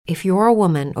If you're a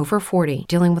woman over 40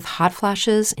 dealing with hot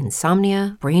flashes,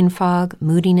 insomnia, brain fog,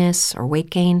 moodiness, or weight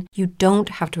gain, you don't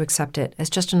have to accept it as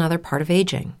just another part of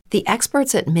aging. The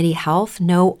experts at MIDI Health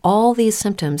know all these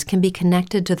symptoms can be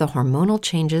connected to the hormonal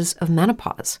changes of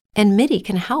menopause. And MIDI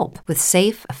can help with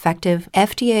safe, effective,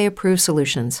 FDA-approved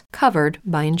solutions covered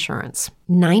by insurance.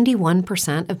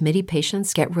 91% of MIDI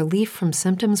patients get relief from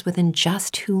symptoms within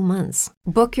just 2 months.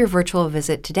 Book your virtual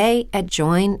visit today at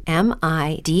joinmidi.com.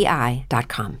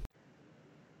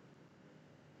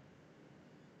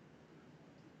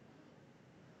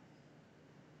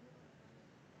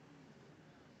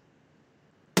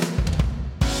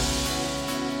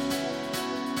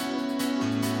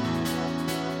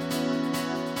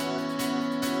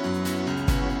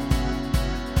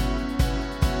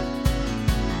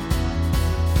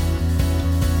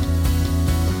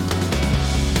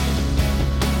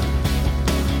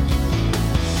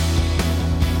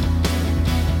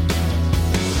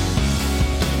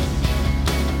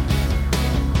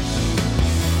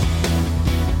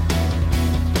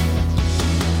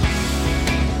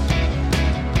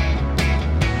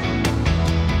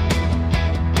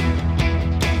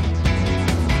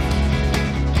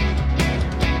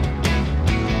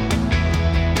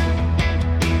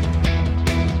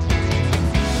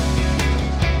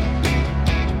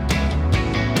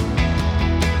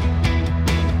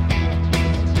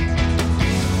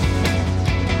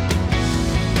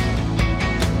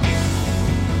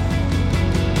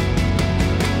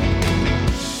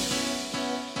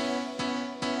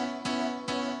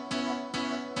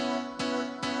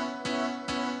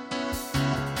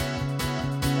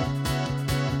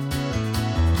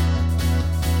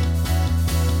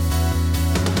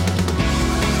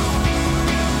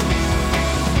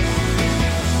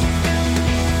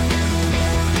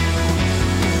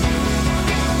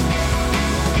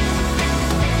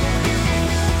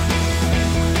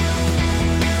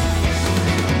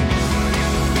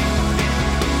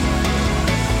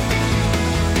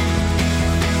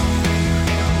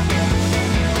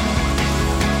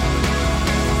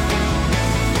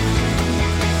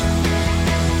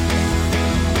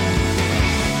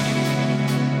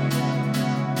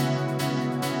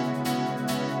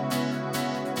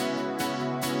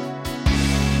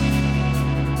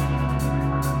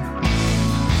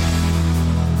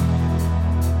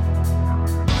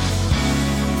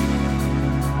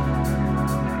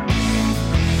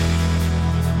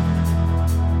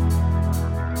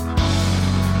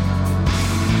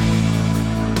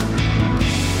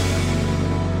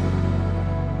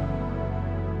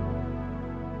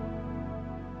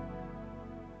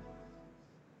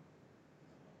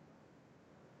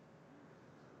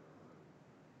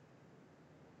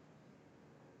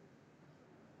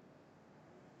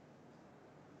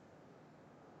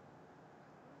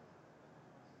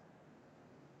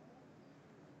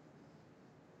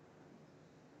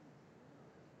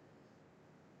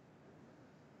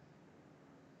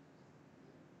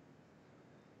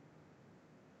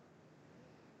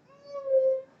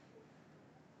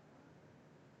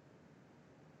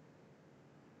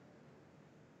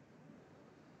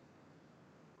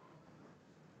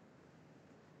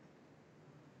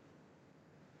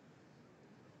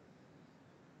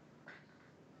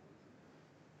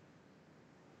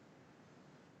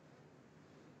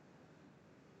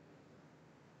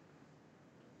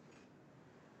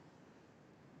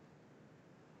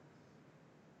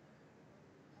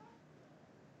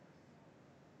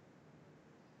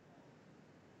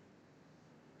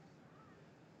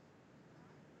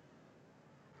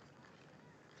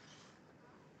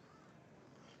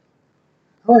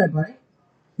 Hello, everybody.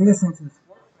 You're listening to the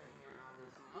Sports Right here on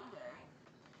this Monday,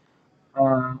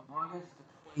 August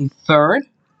the 23rd,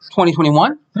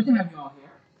 2021. Good to have you all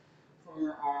here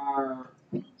for our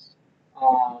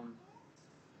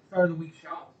start of the week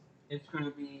show. It's going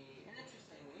to be an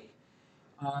interesting week.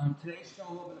 Today's show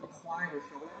a little bit of a quieter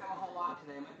show. We don't have a whole lot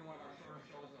today. It might be one of our shorter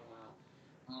shows in a while.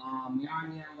 We are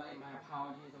in the air late. My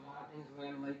apologies. A lot of things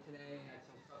ran late today. Had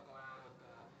some stuff going on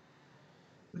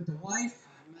with the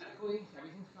wife, medically,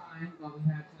 everything's fine, but we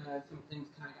had some things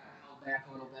kind of got held back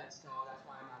a little bit, so that's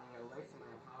why I'm on the air late, so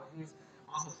my apologies.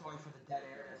 Also, sorry for the dead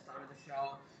air that started the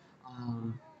show.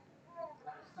 Had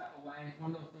to step away. It's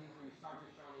one of those things where you start the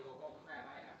show and you go, oh crap,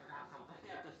 I forgot something.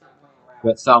 You have to step away and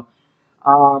grab it. So,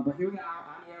 but here we are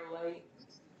on the air late,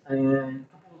 and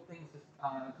a couple of things,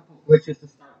 a couple of glitches to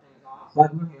start things off,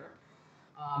 but we're here.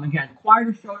 Again,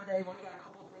 quieter show today. We only got a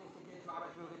couple of things to get to.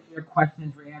 Obviously, we'll get to your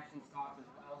questions, reactions, thoughts as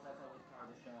well. So that's always part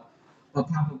of the show.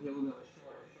 But probably be a little bit of a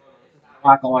shorter show. There's not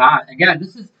a lot going on. Again,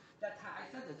 this is that time.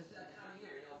 I said this. This is that time of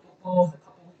year. You know, football's a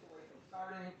couple weeks away from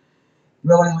starting.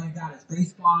 Really, all you got is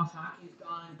baseball, hockey's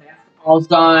done, basketball's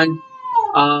done.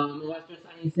 Unless there's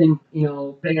anything,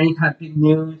 big, any kind of big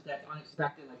news that's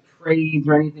unexpected, like trades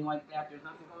or anything like that, there's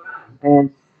nothing going on. And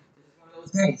this is one of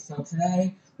those days. So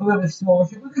today, we're going to slow.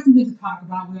 We've got some things to talk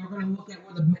about. We are going to look at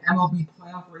where the MLB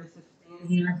playoff races stand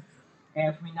here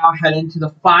as we now head into the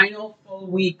final full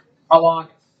week of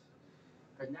August.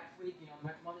 Because next week,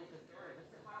 next Monday's the third. This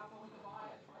is the final full week of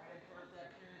August, right? Towards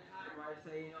that period of time where I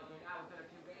say, they're now within a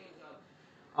few games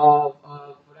of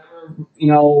whatever,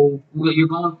 what you're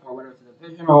going for, whether it's a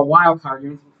division or a wild card,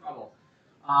 you're in some trouble.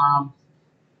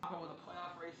 Where the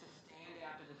playoff races stand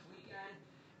after this weekend.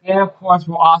 And of course,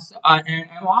 we'll also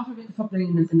get to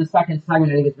something in the second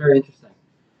segment I think it's very interesting.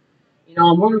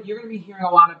 You're going to be hearing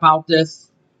a lot about this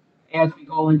as we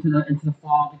go into the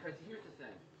fall because here's the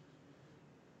thing.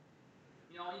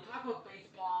 When you talk about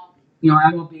baseball,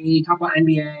 MLB, you talk about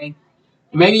NBA,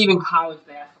 maybe even college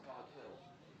basketball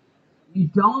too. You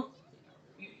don't.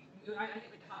 I think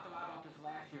we talked a lot about this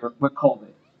last year with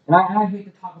COVID, and I hate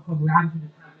to talk about COVID. Obviously,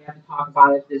 the time we have to talk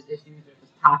about it, there's issues,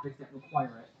 there's topics that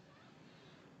require it.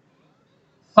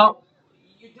 So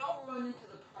you don't run into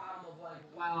the problem of like,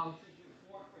 well, should you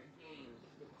forfeit games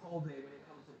with COVID when it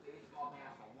comes to baseball,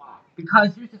 basketball? Why?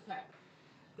 Because here's the thing: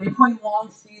 they play long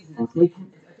seasons. It's like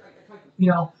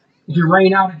if you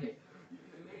rain out a game, you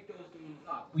can make those games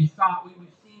up. We've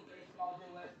seen baseball do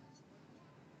it.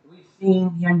 We've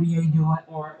seen the NBA do it,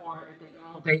 or if they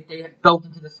don't, they have built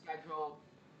into the schedule.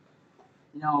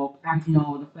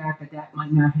 The fact that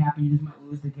might not happen, you just might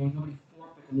lose the game. Nobody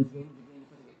forfeits in this game. The game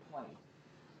doesn't get played.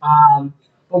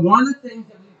 But one of the things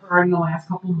that we've heard in the last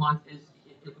couple of months at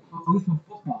least from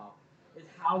football, is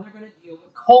how they're going to deal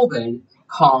with COVID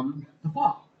come the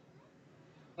fall.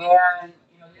 And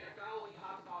the NFL, we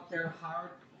talked about their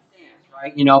hard stance,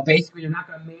 right? Basically they're not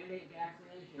going to mandate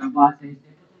vaccination, but they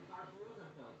put some hard rules in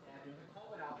place after the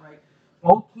COVID outbreak.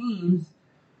 Both teams,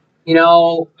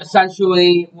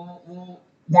 essentially will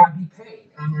that be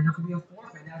paid, and there could be a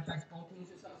forfeit that affects both teams.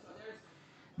 So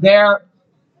they're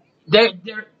they're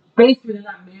basically they're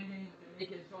not mandating, but they're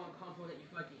making it so uncomfortable that you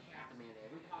feel like you have to mandate.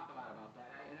 We talked about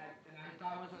that, and I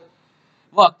thought it was a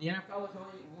look. The NFL was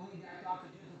only got off to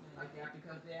do something like that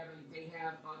because they have a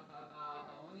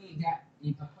league that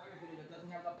the players in it that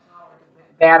doesn't have the power to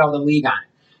battle the league on it.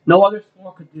 No other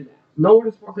sport could do that. No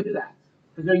other sport could do that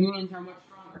because their unions are much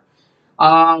stronger.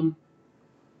 Um,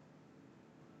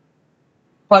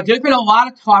 but there's been a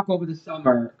lot of talk over the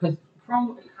summer because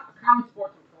college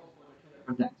sports and pro sports are two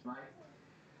different things, right?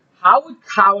 How would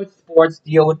college sports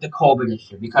deal with the COVID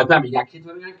issue? Because remember, you got kids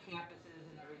living on campuses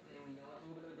and everything. We know it's a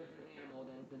little bit of a different animal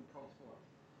than pro sports.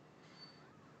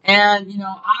 And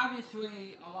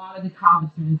obviously, a lot of the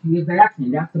college students can get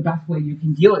vaccinated. That's the best way you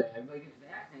can deal with it. Everybody gets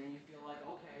vaccinated, you feel like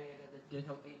okay,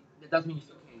 that doesn't mean you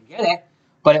still can't get it,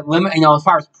 but it limit. As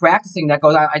far as practicing that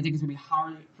goes, I think it's gonna be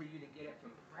hard for you to get it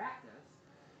from practice.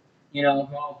 If you're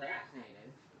all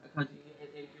vaccinated, because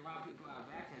if you're around people who are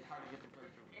vaccinated, it's hard to get the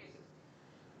breakthrough cases.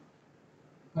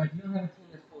 But if you don't have a team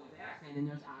that's fully vaccinated, then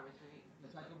there's obviously,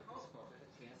 just like in pro sports, there's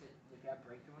a chance that you've got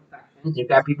breakthrough infections,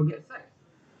 you've got people get sick.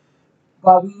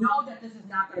 But we know that this is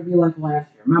not going to be like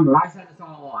last year. Remember, I said this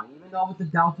all along. Even though with the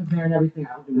Delta variant and everything,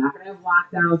 you're not going to have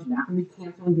lockdowns, you're not going to be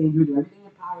canceling games, you're going to do everything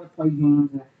in your power to play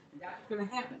games, and that's what's going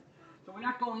to happen. So we're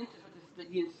not going into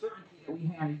the uncertainty that we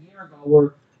had a year ago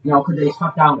where, could they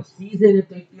shut down the season if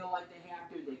they feel like they have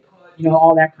to, they could,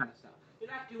 all that kind of stuff. They're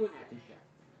not doing that this year.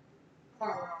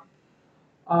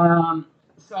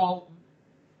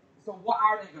 So what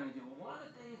are they going to do? Well, one of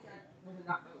the things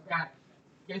that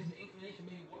gives an inclination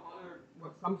maybe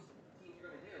what some teams are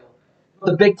going to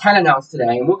do. The Big Ten announced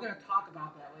today, and we're going to talk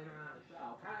about that later on in the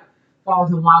show. Kind of falls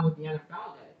in line with the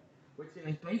NFL did, which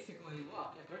is basically,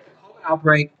 look, if there's a COVID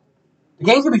outbreak, the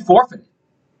game's going to be forfeited.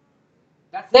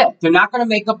 That's it. They're not going to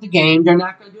make up the game. They're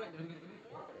not going to do it. They're going to be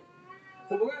forfeited.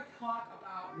 So we're going to talk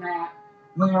about that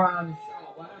later on in the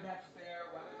show, whether that's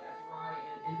fair, whether that's right,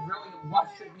 and really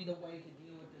what should be the way to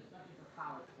deal with this, especially for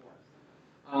college sports.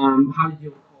 How to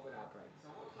deal with COVID outbreaks. So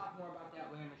we'll talk more about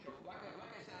that later in the show. Like I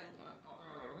said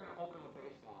earlier, we're going to open with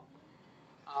baseball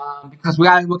because we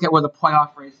got to look at where the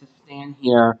playoff races stand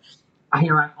here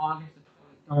on August the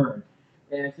 23rd.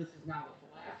 And this is now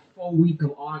the last full week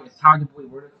of August. Hard to believe,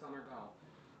 where did summer go?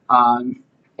 And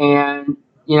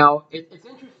it's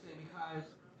interesting because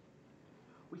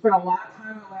we spent a lot of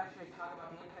time in the last year talking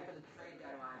about the impact of the trade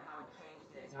deadline, how it changed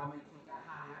things, how many teams got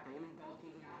hot after, even both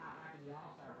teams got hot after the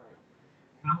All-Star break,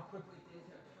 how quickly things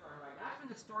have turned. Right, that's been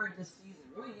the story of this season,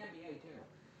 really the NBA too.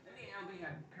 NBA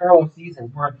had parallel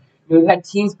seasons where you had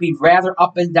teams be rather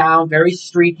up and down, very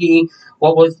streaky.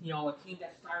 What was a team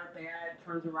that started bad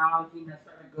turns around, a team that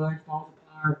started good, falls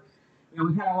apart.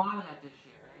 We've had a lot of that this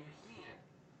year, and you've seen it.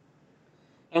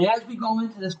 And as we go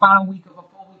into this final week of a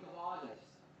full week of August,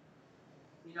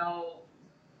 you know,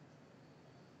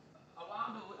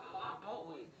 along boat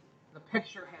leagues, the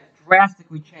picture has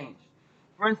drastically changed.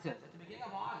 For instance, at the beginning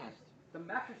of August, the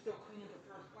Mets are still cleaning for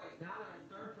first place. Now they're in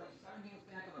third place, 7 games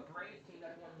back of a Braves team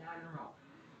that's won 9 in a row.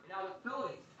 And now the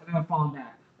Phillies have fallen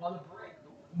back. While the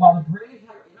Braves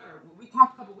have, we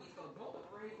talked a couple weeks ago, both the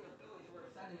Braves and the Phillies were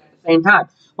ascending at the same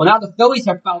time. Well, now the Phillies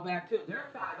have fell back too.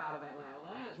 They're 5 out of Atlanta.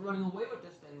 Atlanta's running away with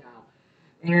this thing now.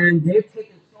 And they've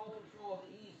taken sole control of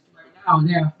the East right now. And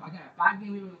they're, again, 5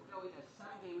 game lead over the Phillies and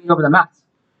 7 game lead over the Mets.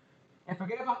 And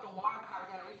forget about the wild card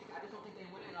again. I just don't think they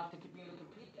win enough to be able to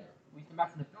compete there. At least the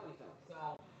Mets and the Phillies don't.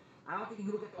 So I don't think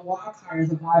you can look at the wild card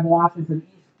as a viable option for the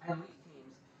East and East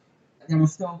teams that are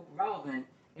still relevant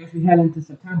as we head into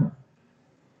September.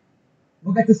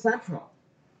 Look at the Central.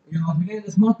 At the beginning of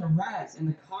this month, the Reds and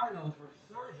the Cardinals were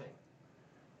surging.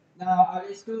 Now, are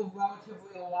they still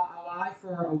relatively alive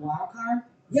for a wild card?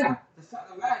 Yeah, the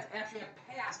Reds actually have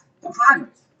passed the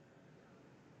Padres.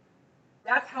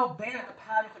 That's how bad the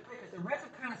Padres are playing. Because the Reds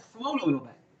have kind of slowed a little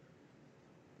bit.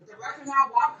 But the Reds are now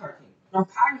a wild card team. The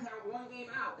Padres are 1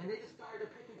 game out, and they just started their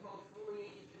pitching coach, former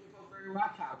Yankees pitching coach Barry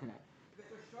Rothschild today.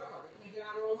 Because they're struggling. They can't get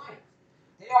out of their own way.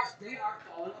 They are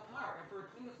falling apart. And for a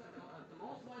team that's the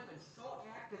most one been so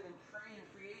active in trade and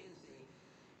free agency,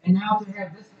 and now to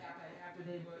have this happen after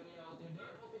they were, they're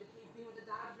supposed to be the team being with the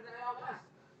Dodgers for the NL West.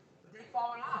 But they've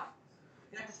fallen off.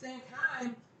 And at the same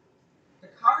time, the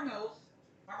Cardinals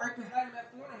are right behind them at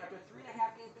 4.5. They're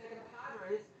 3.5 games back of the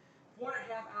Padres,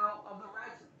 4.5 out of the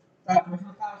Reds. For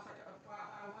the final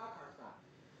wild card spot.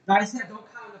 Now I said don't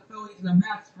count the Phillies and the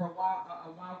Mets for a wild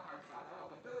card spot. Now,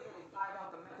 the Phillies are only 5 out,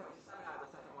 the Mets are only 7 out of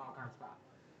the second wild card spot.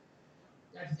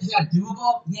 Is that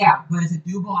doable? Yeah, but is it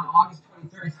doable on August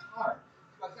 23rd? It's hard.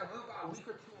 Like I said, we're about a week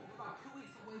or two, we're about 2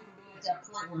 weeks away from being at that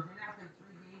point where if you're not playing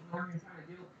 3 games, whatever you're trying to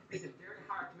do, it makes it very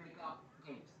hard to make up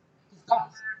games. It just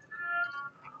does.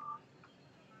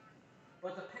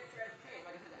 But the picture has changed.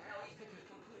 Like I said, the NL East picture has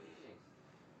completely changed.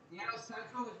 The NL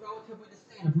Central is relatively the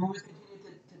same. The Brewers continue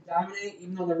to dominate,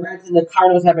 even though the Reds and the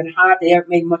Cardinals have been hot. They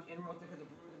haven't made much inroads because the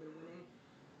Brewers have been winning.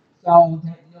 So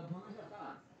the Brewers are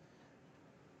fun.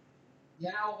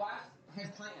 The NL West has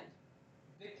planned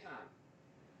big time,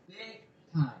 big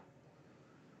time.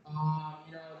 The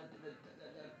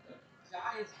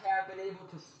Giants have been able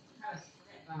to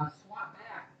kind of swap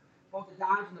back both the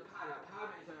Dodgers and the Padres. The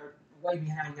Padres are way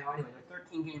behind now anyway. They're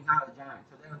 13 games out of the Giants,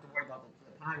 so they don't have to worry about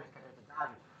the Padres compared to the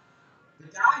Dodgers. The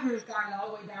Dodgers got it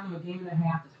all the way down to a game and a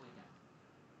half this weekend.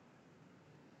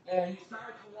 And you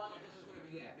started to wonder if this was going to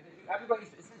be it.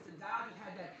 Because since the Dodgers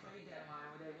had that trade deadline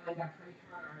where they really got Trey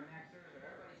Turner and Max Scherzer,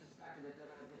 everybody suspected that they're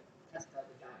going to test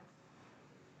the Giants.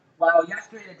 Well,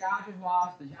 yesterday the Dodgers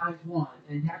lost, the Giants won,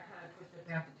 and that kind of pushed it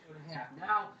back to 2.5.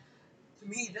 Now, to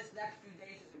me, this next few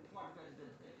days is important because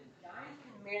if the Giants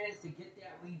can manage to get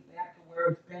that lead back to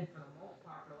where it's been for the most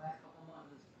part for the last couple of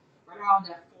months, right around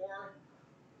that 4.5,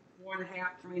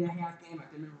 3.5 game mark.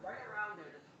 They've been right around there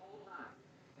this whole time.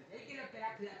 If they get it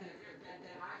back to that,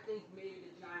 then I think maybe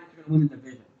the Giants are going to win the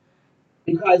division.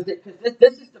 Because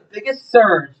this is the biggest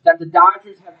surge that the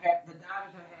Dodgers have had. The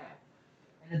Dodgers have had,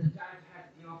 and that the Giants have had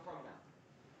to deal from them.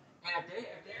 And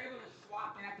if they're able to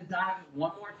swap back the Dodgers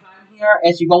one more time here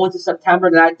as you go into September,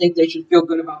 then I think they should feel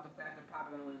good about the fact they're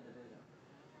probably going to win the division.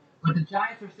 But the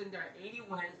Giants are sitting there at 80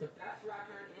 wins, the best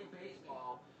record in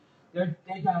baseball. They've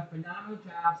done a phenomenal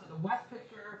job. So the West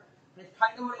picture has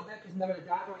tightened a little bit because remember the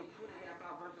Dodgers are only 2.5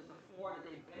 out versus the 4 that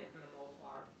they've been for the most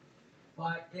part.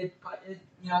 They're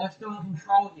still in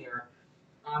control here.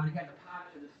 And again, the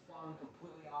Padres are just falling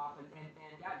completely off,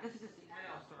 this is just the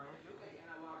NL story. If you look at the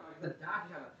NL wild card, the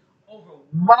Dodgers have an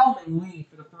overwhelming lead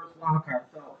for the first wild card.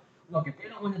 So, look, if they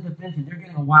don't win the division, they're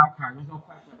getting a wild card. There's no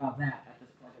question about that at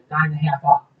this point. They're 9.5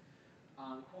 off.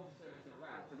 Closer to the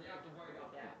Reds, so they don't have to worry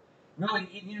about that. Really,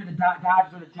 either the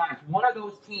Dodgers or the Giants, one of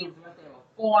those teams, unless they have a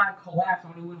full-on collapse,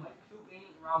 only win like 2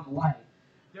 games around the way,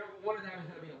 one of them is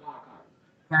going to be a wild card.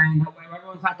 And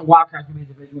everyone thought the wild card was going to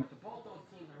be the division winner. So both those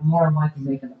teams are more likely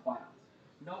making the playoffs.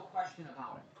 No question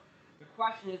about it. The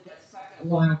question is that second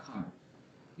wild card.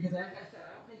 Because as I said,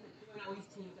 I don't think the two NL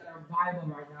East teams that are viable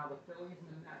right now, the Phillies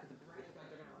and the Mets, the Braves, like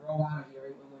they're going to roll out of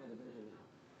here and win the division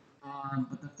now.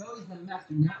 But the Phillies and the Mets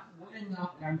do not win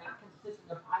enough and are not consistent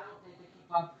enough, I don't think, to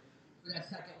keep up for that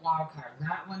second wild card.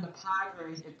 Not when the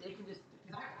Padres, if they can just,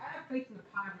 because I have faith in the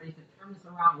Padres to turn this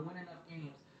around and win enough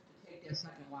games to take their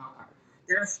second wild card.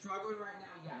 They're struggling right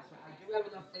now, yes, but I do have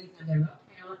enough faith in them, enough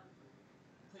talent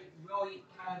to really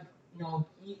kind of, kind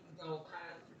of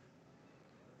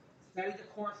steady the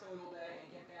course a little bit and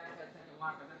get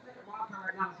wild card. The second wild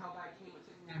card right now is held by a team with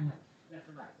 69 wins. That's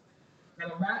the Reds. Now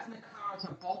the Reds and the Cardinals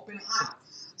have both been hot.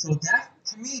 So that's,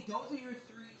 to me, those are your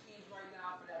three teams right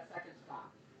now for that second spot.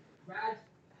 Reds,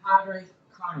 Padres,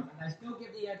 Cardinals. And I still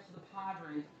give the edge to the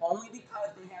Padres only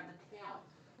because they have the talent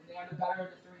and they have the better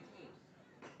of the three teams.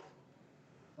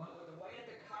 But with the way that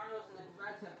the Cardinals and the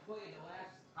Reds have played the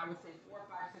last, I would say, 4,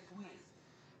 5, 6 weeks,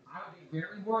 I would be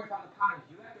very worried about the Padres.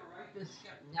 You have to right this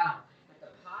ship now. If the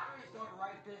Padres don't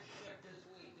right this ship this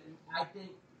week, then I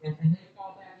think, and they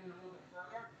fall back even a little bit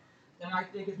further, then I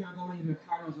think it's going to go into the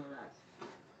Cardinals and the Reds.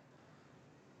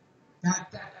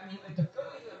 I mean, if the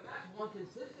Phillies and the Mets won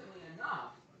consistently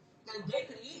enough, then they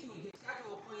could easily get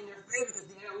schedule play in their favor because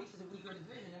the NL East is a weaker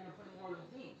division. They're going to play more of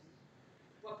those teams.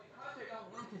 But because they don't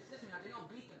win consistently, they don't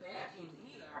beat the bad teams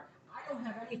either. I don't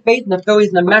have any faith in the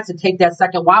Phillies and the Mets to take that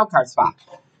second wild card spot.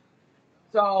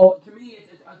 So to me,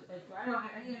 I don't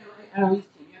have any NL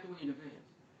East team. You have to win your division.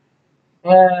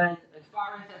 And as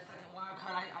far as that second wild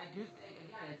card, I do think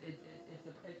again,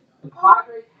 the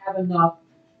Padres have enough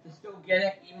to still get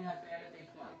it, even as bad as they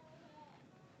play.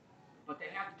 But they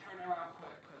have to turn it around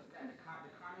quick because again, the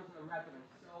Cardinals and the Reds have been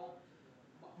so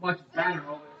much better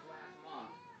over this last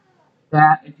month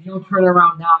that if you don't turn it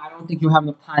around now, I don't think you'll have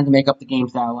enough time to make up the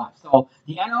games that are left. So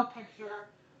the NL picture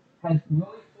has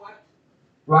really flipped,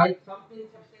 right? Some things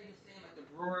have stayed the same, like the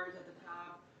Brewers at the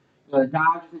top, the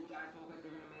Dodgers and Giants look like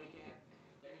they're going to make it.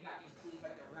 Then you got these teams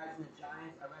like the Reds and the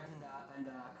Giants, the Reds and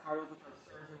the Cardinals, which are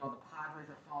surging, while the Padres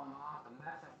are falling off, the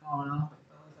Mets have fallen off, the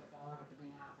Phillies have fallen off after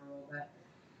being out for a little bit.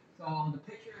 So the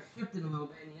picture has shifted a little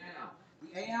bit in the NL. The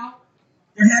AL,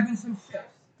 they're having some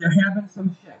shifts. They're having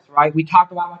some shifts, right? We talked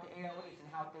about the AL East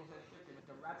and how things have shifted. With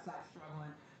the Red Sox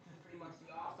struggling since pretty much the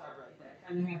All-Star break, that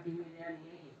 10.5 game win there, the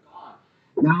Yankees gone.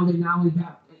 Now we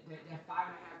got that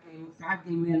 5.5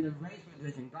 game win in the Rays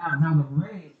division gone. Now the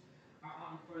Rays are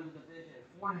on for the division.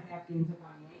 4.5 games up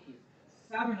on the Yankees.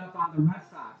 7 up on the Red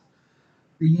Sox.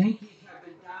 The Yankees have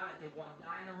been dominant. They've won 9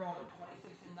 in a row,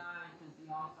 26-9 since the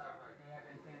All-Star break. They have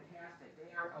been fantastic.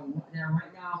 They're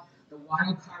right now the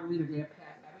wild card leader. They have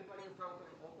passed everybody in front of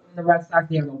Oakland and the Red Sox.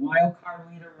 They are the wild card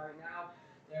leader right now.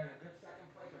 They're in a good second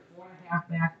place. They're 4.5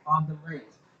 back on the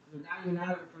Rays. So they're not even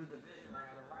out of it for the division right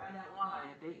now. They're right on that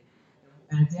line.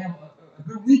 And if they have a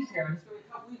good week here, it's going to be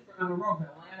a tough week for them on the road.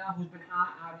 But Atlanta, who's been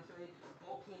hot, obviously,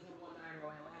 both teams have won 9 in a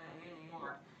row, Atlanta and New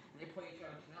York. And they play each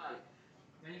other tonight.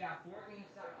 Then you got 4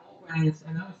 games set in Oakland, and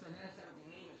then 17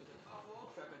 Yankees. So it's a tough road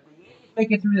trip. If the Yankees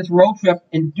make it through this road trip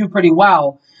and do pretty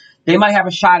well, they might have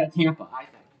a shot at Tampa, I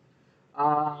think.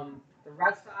 The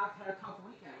Red Sox had a tough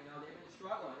weekend. They've been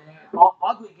struggling. They had an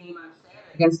ugly game on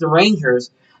Saturday against the Rangers,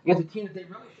 against a team that they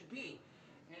really should beat.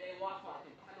 And they lost, I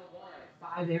think, 10-1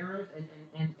 at 5 errors,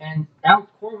 and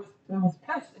Alex Cora was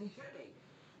pissed, and he should be.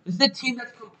 This is a team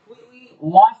that's completely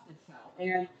lost itself.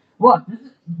 And look,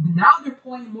 now they're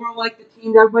playing more like the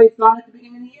team that everybody thought at the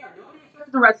beginning of the year. Nobody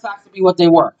expected the Red Sox to be what they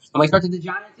were. Nobody expected the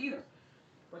Giants either.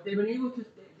 But they've been able to.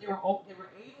 They were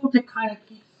able to kind of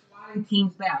keep swatting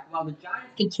teams back. While the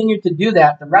Giants continued to do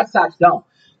that, the Red Sox don't.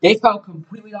 They fell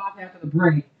completely off after the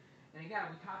break. And again,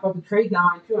 we talked about the trade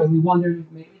deadline too, and we wondered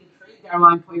if maybe the trade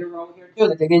deadline played a role here too.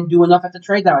 That they didn't do enough at the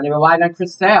trade deadline. They relied on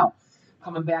Chris Sale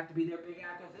coming back to be their big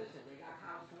acquisition. They got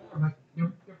Kyle Schwarber,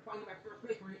 but they're playing at first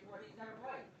base where he's never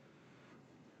played,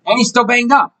 and he's still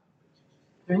banged up.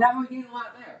 They're not really getting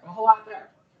a whole lot there.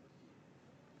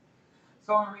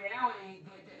 So in reality,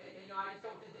 I just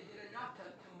don't think they did enough to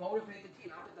motivate the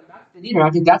team. I don't think the Mets did either. I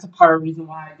think that's a part of the reason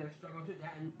why they're struggling too.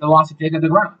 And the loss of Jacob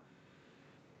DeGrom.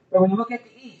 But when you look at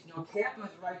the East,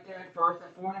 Tampa's right there at first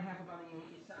at 4.5 above the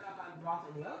Yankees, 7 up on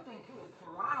Boston. The other thing too is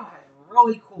Toronto has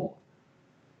really cooled.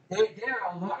 They're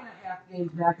 11.5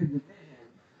 games back in the division.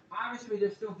 Obviously,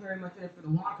 they're still very much in it for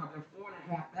the wild card. They're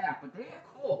 4.5 back, but they have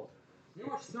cooled. They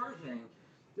were surging.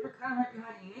 They were kind of right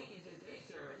behind the Yankees as they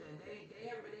surged, and they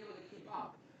haven't been able to keep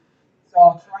up.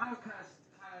 So Toronto's kind of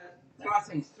they're not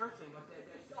saying searching, but they're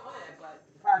still in it. But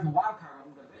as far as the wild card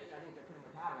of the division, I think they're pretty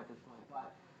much out of it at this point.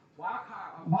 But wild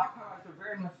cards are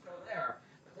very much still there.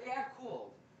 But they have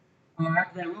cooled.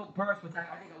 After that little burst, which I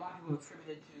think a lot of people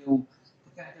attributed to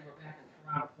the fact they were back in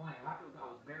Toronto playing. A lot of people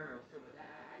thought it was burial too, but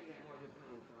I think had more to do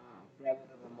with Toronto. They had a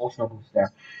little bit of an emotional boost there.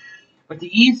 But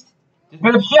the East, there's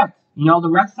been a shift.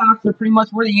 The Red Sox are pretty much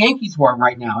where the Yankees were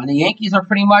right now, and the Yankees are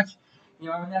pretty much, in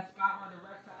that spot where the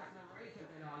Red Sox and the Rays have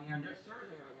been all year. And they're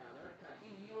surging right now. They're a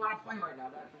team you don't want to play right now,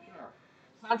 that's for sure.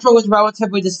 Central is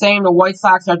relatively the same. The White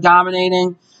Sox are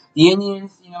dominating. The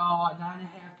Indians, 9.5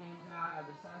 games out of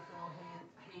the Central,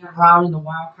 hanging around in the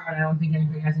wild card. I don't think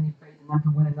anybody has any faith in them to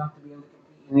win enough to be able to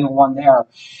compete in either one there,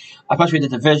 especially the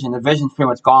division. The division's pretty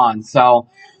much gone. So,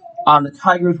 the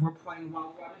Tigers were playing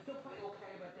well. They're still playing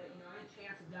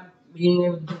being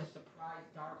able to be a surprise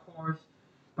dark horse,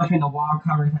 especially in the wild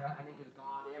card race, I think is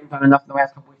gone. They haven't done enough the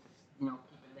last couple weeks to keep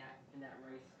in that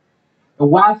race. The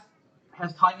West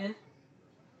has tightened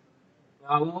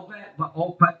a little bit, but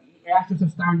the Astros are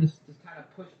starting to kind of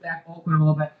push back Oakland a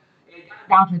little bit. It got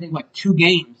down to I think like 2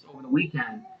 games over the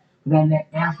weekend. But then the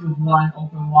Astros won,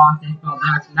 Oakland lost, they fell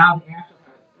back. So now the Astros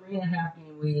have a 3.5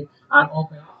 game lead on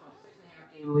Oakland, also a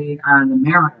 6.5 game lead on the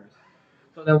Mariners.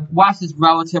 So the West is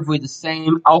relatively the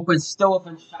same. Oakland's still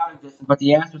within shouting distance, but the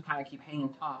Astros kind of keep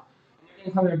hanging tough. And they're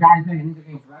getting some of their guys back. I think they're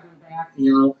getting Bregman back. They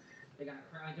got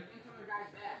Crowd. They're getting some of their guys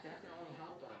back. That's going to only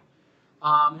help them.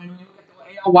 And when you look at the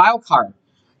AL wild card,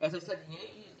 as I said, the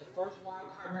Yankees, the first wild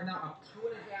card right now, up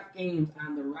 2.5 games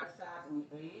on the Red Sox and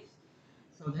the A's.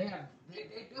 So they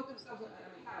built themselves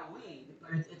not a lead,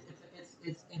 but it's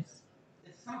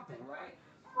something, right?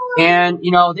 And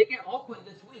they get Oakland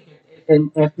this week,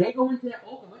 and if they go into that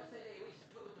Oakland, let's say they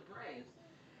split with the Braves,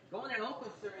 go in that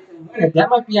Oakland series and win it, that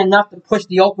might be enough to push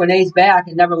the Oakland A's back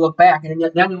and never look back, and then you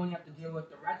only have to deal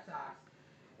with the Red Sox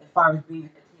as far as being a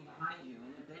team behind you.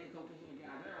 And if they don't continue to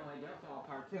get out of their way, they'll fall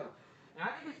apart too. And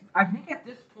I think at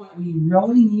this point we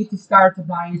really need to start to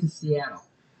buy into Seattle.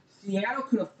 Seattle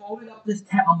could have folded up this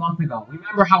tent a month ago.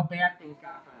 Remember how bad things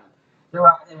got for them. They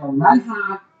were red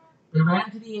hot. They ran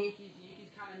into the Yankees. The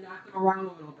Yankees kind of knocked them around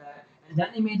a little bit. And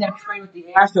then they made that trade with the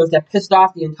Astros that pissed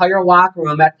off the entire locker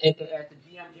room at the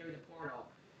GM Jerry DePorto.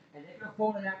 And they could have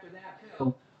folded after that too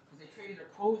because they traded their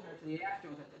closer to the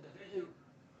Astros at the division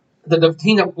the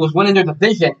team that was winning their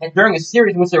division, and during a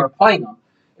series in which they were playing them.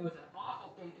 It was an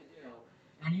awful thing to do,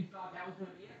 and you thought that was going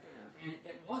to be it for them, and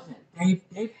it wasn't.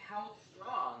 They've held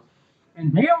strong,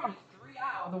 and they're only 3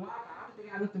 out of the wild card. I don't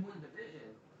think I looked to win the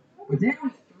division, but they're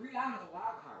only 3 out of the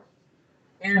wild card.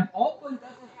 And if Oakland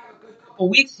doesn't have a good couple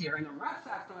weeks here, and the Red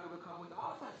Sox don't have a good couple weeks,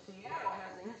 all of a sudden Seattle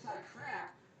has the inside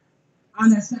track on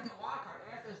that second wild card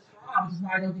after Toronto, which is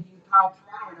why I don't think you can call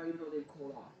Toronto, even though they've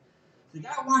cooled off. So you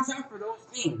got to watch out for those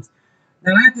teams.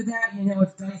 Now after that,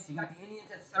 it's dicey. You got the Indians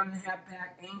at 7.5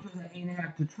 back, Angels at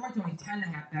 8.5, Detroit's only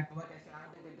 10.5 back. But like I said, I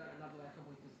don't think they've done enough the last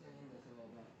couple weeks to stay in this a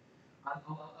little bit. To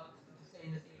stay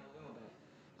in this even a little bit.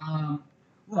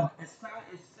 Look, it's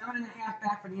 7.5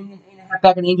 back for the Indians, 8.5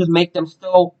 back, and the Angels make them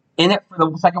still in it for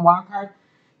the second wild card.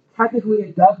 Technically,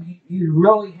 it does. You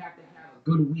really have to have a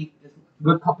good week, this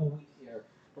good couple weeks here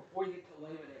before you get to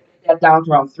Labor Day. Get that down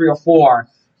to around 3 or 4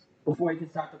 before you can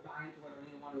start to buy into whether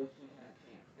any one of those teams had a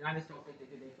chance. And I just don't think they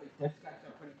did. Their schedules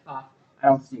are pretty tough. I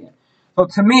don't see it. So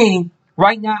to me,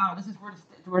 right now, this is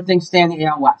where things stand in the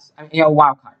AL West, AL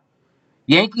wild card.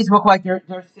 Yankees look like they're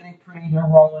sitting pretty. They're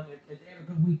rolling. If they have a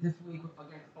good week this week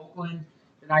against Oakland,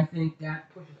 then I think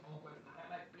that pushes Oakland. That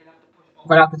might be enough to push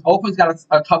Oakland out because Oakland's got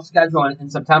a tough schedule in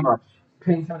September,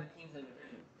 playing some of the teams in the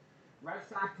division. If the Red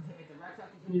Sox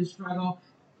continue to struggle,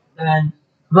 then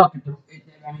look, they could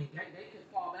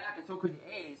fall back, and so could the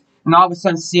A's. And all of a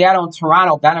sudden, Seattle and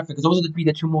Toronto benefit because those would be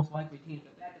the two most likely teams.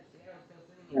 The fact that Seattle's still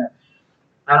sitting here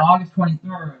on August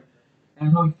 23rd, and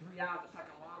there's only 3 out of the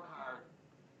second wild card,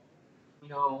 at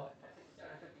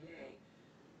 57-58,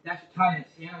 that's tight.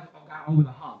 Seattle's got over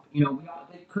the hump.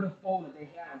 They could have folded. They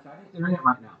haven't. So I think they're in it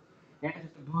right now. And it's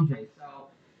just the Blue Jays.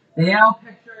 So the AL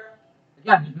picture,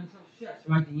 again, there's been some shifts.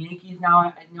 Right, the Yankees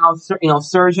now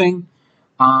surging.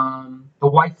 The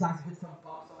White Sox hit some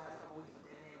bumps the last couple weeks, but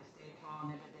they've been able to stay calm.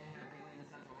 They've been able to in the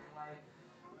Central play.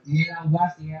 The AL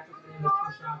West, the Astros have been able to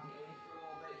push out the A's for a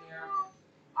little bit here.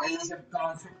 A's have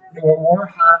gone through. They were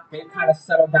hot. They've kind of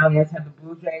settled down. They had the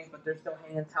Blue Jays, but they're still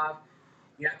hanging tough.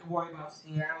 You have to worry about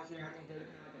Seattle here. I think they're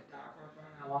kind of like a dark horse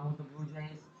right now, along with the Blue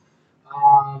Jays.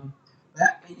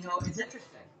 It's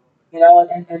interesting. And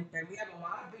we have a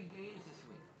lot of big games this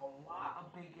week. A lot of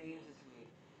big games this week.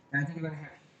 And I think they're going to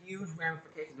have huge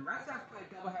ramifications. The Red Sox play a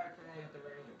doubleheader today with the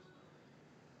Rangers.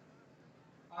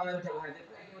 They play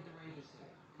again with the Rangers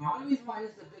today. The only reason why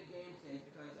this is a big game today is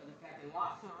because of the fact they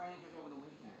lost to the Rangers over the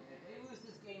weekend. And if they lose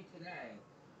this game today,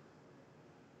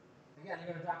 again,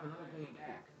 they're going to drop another game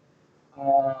back.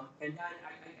 And then,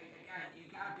 again, you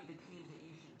got to beat the teams that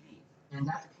you should beat. And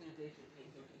that's the teams they should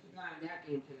beat. So keep an eye on that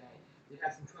game today. They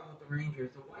got some trouble with the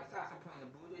Rangers. The White Sox are playing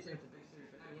the Blue Jays. That's a big series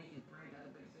for them. Yankees, Braves,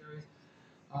 that's a big series.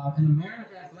 And the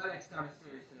Mariners Athletics start a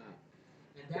series tonight.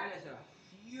 And that is a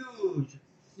huge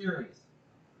series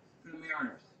for the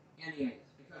Mariners and the A's.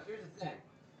 Because here's the thing.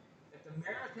 If the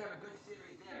Mariners have a good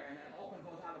series there, and then Oakland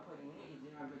goes out and play the Yankees,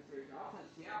 you have a good series. All of a sudden,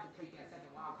 Seattle can take that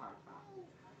second wild card spot.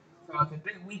 So it's a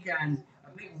big weekend,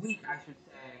 a big week, I should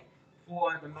say,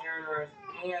 for the Mariners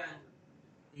and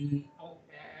the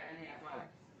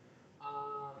Athletics.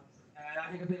 And I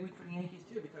think a big week for the Yankees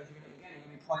too, because you're going to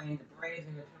be playing the Braves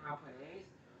and you're going to turn around and play the A's.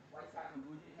 White Sox and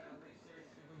Blue Jays have a big series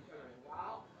to each other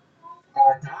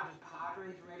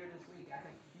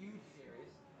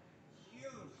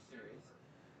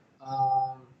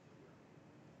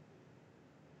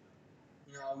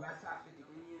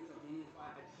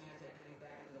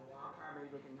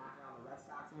around the Red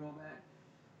Sox a little bit.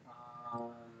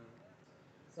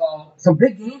 So some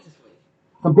big games this week.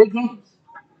 Some big games.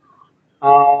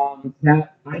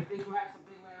 That I think will have some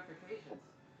big ramifications.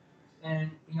 And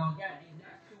again, these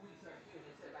next 2 weeks are huge.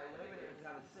 They said by Labor Day, which is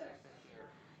on the 6th this year,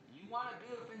 you want to be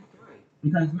within 3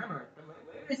 because remember, the Labor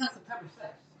Day is on September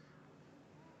 6th,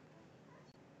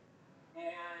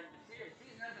 and the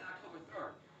season ends on October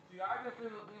 3rd. So you are going to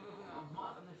be within a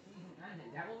month of the season ending.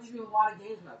 That will leave you a lot of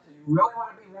games left. So you really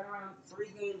want to be right around 3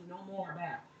 games, no more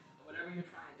back, whatever you're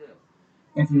trying to do.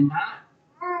 If you're not,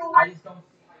 I just don't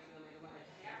see how you're going to make it. When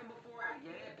it's happened before, I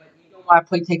get it, but you don't want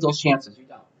to take those chances. You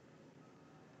don't.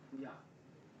 Yeah.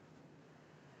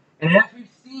 And as we've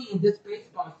seen this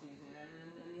baseball season and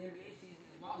the NBA season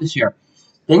as well this year,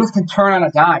 things can turn on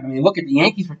a dime. I mean, look at the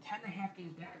Yankees were 10.5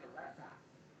 games back of the Red Sox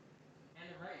and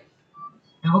the Rays.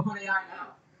 And look where they are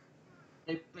now.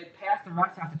 They passed the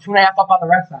Red Sox, 2.5 up on the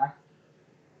Red Sox.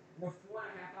 We're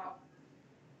 4.5 up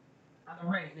on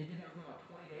the Rays. They did that in about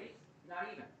 20 days. Not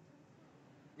even.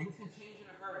 Things can change in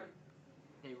a hurry.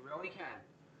 They really can.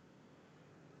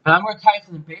 And I'm going to tell you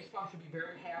something. Baseball should be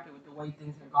very happy with the way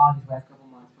things have gone these last couple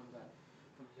months from the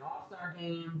All-Star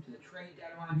game to the trade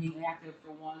deadline being active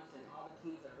for once and all the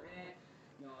teams that are in it.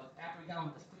 After we got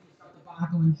with the sticky stuff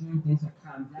debacle in June, things have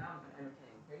calmed down. It's been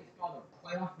entertaining baseball. The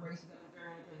playoff races have been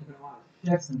very entertaining. There's been a lot of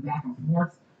shifts and back and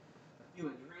forth. A few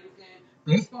injuries game.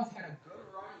 Baseball's had a good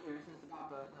run here since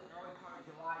about the early part of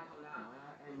July till now.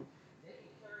 And they can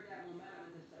carry that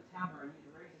momentum into September, and these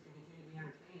races can continue to be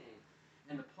entertaining.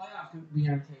 And the playoffs can be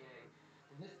entertaining.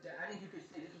 And I think you could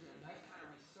say this was a nice kind of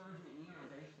resurgent year in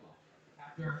baseball.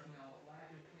 After, last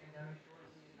year's pandemic short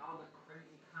season, all the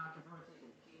crazy controversies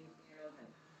and cheating scandals and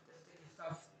the sticky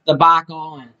stuff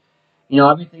debacle and,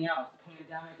 everything else, the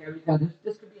pandemic, everything.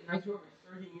 This could be a nice little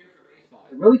resurgent year for baseball.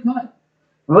 It really could.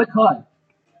 Really could.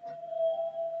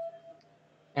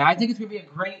 And I think it's going to be a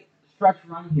great stretch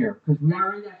run here because we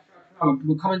are in that stretch run.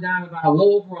 We're coming down about a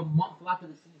little over a month left of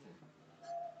the season.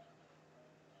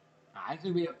 I think it's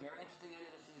going to be a very interesting end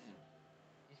of the season.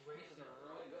 These races are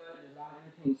really good. There's a lot of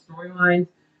entertaining storylines.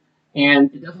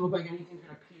 And it doesn't look like anything's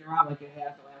going to peter out like it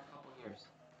has the last couple of years.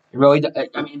 It really does.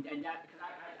 I mean, and that, because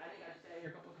I think I've sat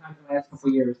here a couple of times in the last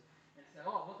couple of years and said,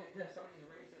 oh, look at this. Some of these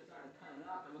races are starting to coming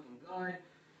up. They're looking good.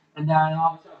 And then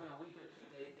all of a sudden, in a week or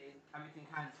two, everything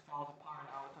kind of falls apart.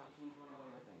 And all of a sudden, teams run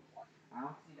away with things. I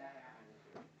don't see that happening this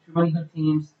year. Too many good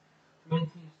teams. Too many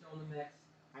teams still in the mix.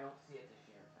 I don't see it this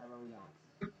year. I really don't.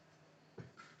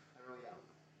 I really don't.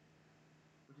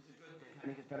 Which is a good thing. I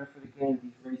think it's better for the game if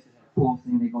these races are close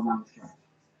and they go down the stretch.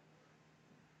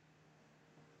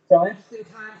 So interesting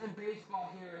times in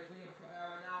baseball here as we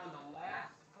are now in the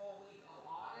last full week of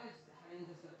August, heading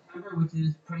into September, which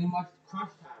is pretty much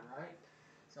crunch time, right?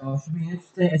 So it should be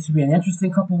interesting. It should be an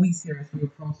interesting couple weeks here as we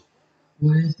approach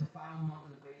what is the final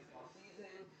month of the baseball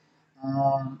season.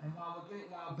 And while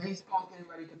baseball's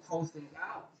getting ready to close things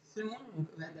out soon,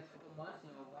 that next couple months,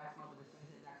 last month of the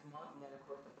season, next month, and then of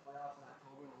course the playoffs in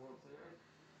October and the World Series.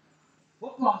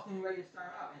 Football's getting ready to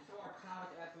start up, and so are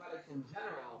college athletics in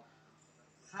general.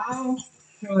 How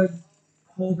should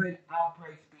COVID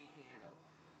outbreaks be handled?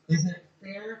 Is it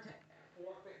fair to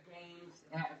forfeit games,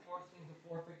 force teams to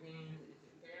forfeit games? Is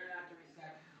it fair not to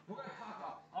reset? We're going to talk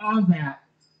about all of that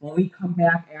when we come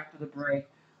back after the break.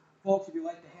 Folks, if you'd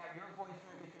like to have your voice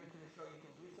heard and contribute to the show, you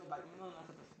can do so by emailing us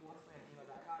at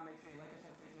thesportsfan@gmail.com. Make sure you like us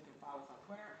on Facebook and follow us on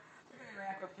Twitter. So you can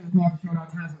interact with us more show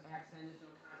all kinds of accents,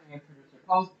 content, and producer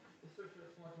posts. The search for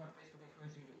the sports on Facebook and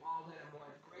Twitter, so you can do all that and more.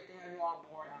 It's great to have you all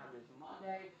aboard on this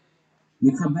Monday. We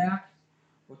come back,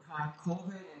 we'll talk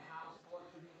COVID and how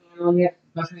sports should be handling it,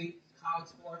 especially college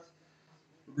sports.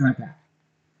 We'll be right back.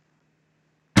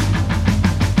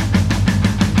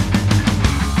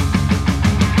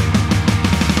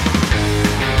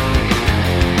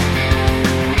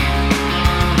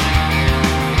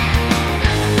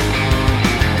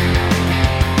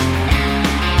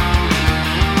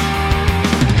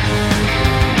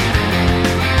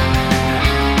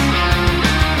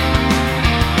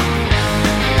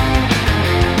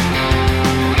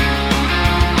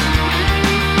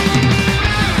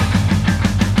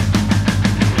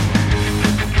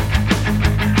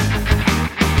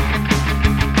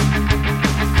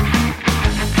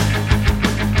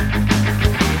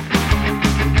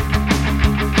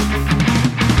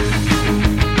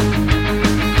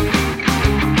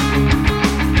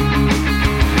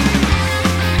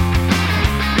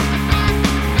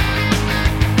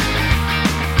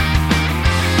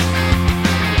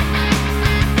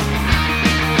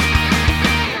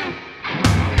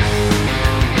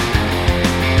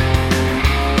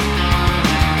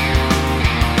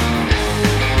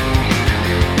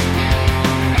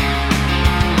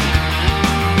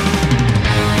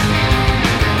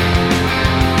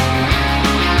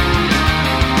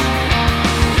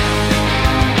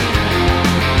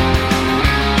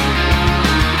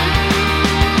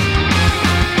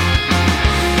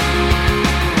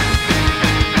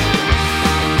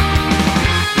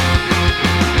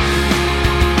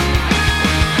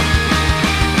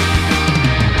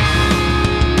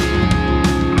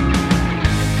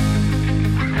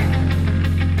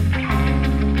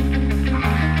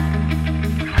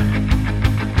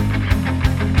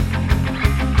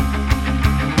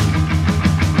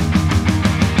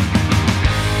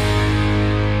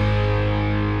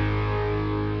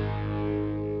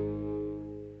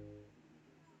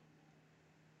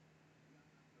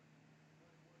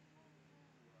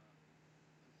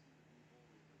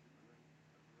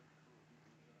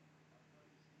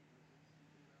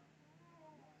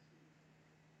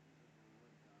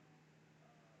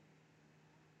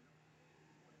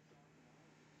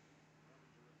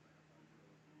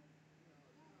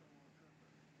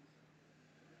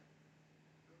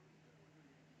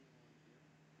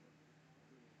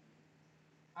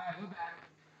 Alright, we're back.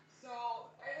 So,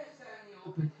 as I said in the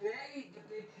open, today the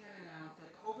Big Ten announced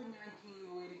that COVID-19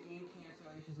 related game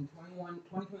cancellations in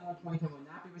 2021-2022 will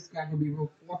not be rescheduled, be ruled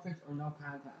forfeits or no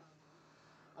contest.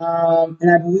 And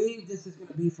I believe this is going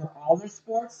to be for all their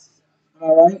sports. Am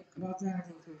I right about that? I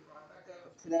think it's effective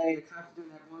today. The conference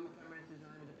doing that one tournament is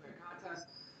not even declared contest.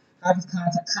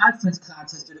 Conference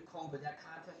contest due to COVID. That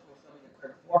contest will still be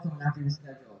declared forfeit and will not be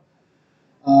rescheduled.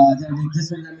 This will then be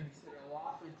considered a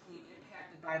loss for the team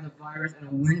impacted by the virus and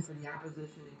a win for the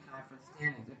opposition in conference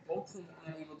standings. If both teams are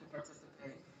unable to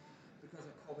participate because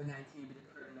of COVID-19, be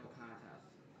declared a no contest.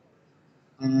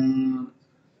 Um,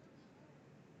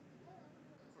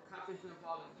 for competition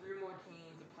involving three or more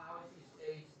teams, the policy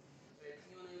states that a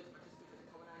team unable to participate because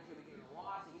of COVID-19 will be given a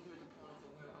loss, and each of its opponents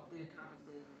will win updated conference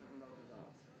standings reflecting those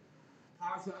results.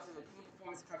 Policy also the team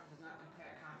performance coverage does not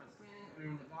impact conference standings, and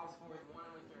in the ball scores, one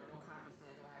in which there are no conference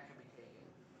standings will action be taken.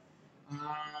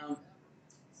 Um,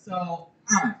 So,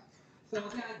 alright. So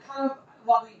kind of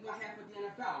what happened with the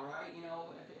NFL, right?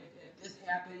 If this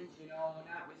happens, we're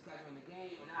not rescheduling the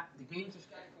game. The games are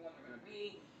scheduled for when they're going to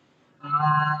be.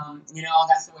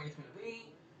 That's the way it's going to be.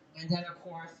 And then, of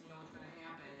course, what's going to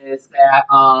happen is that,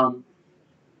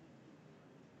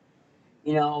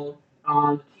 the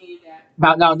team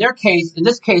that, now in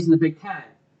this case in the Big Ten,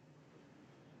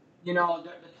 the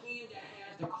team that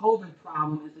has the COVID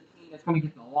problem is the team that's going to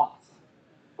get the loss.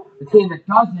 The team that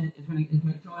doesn't is going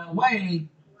to go away.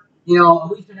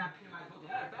 At least they're not penalized. The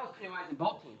NFL's penalizing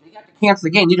both teams. They have to cancel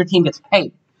the game. Neither team gets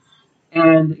paid.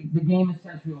 And the game is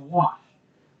essentially a wash.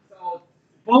 So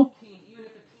both teams, even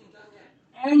if the team doesn't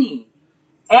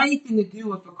have anything to do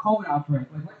with the COVID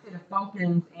outbreak, like let's say the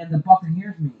Falcons and the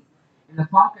Buccaneers meet, and the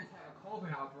Falcons have a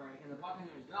COVID outbreak and the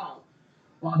Buccaneers don't,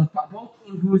 well, both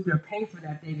teams lose their pay for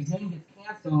that day. The game gets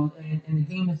canceled, and the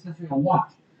game is essentially a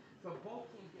wash. So both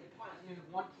teams get punished, even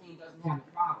if one team doesn't have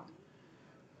a problem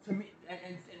to me,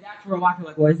 and that's where a lot of people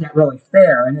are like, well, is that really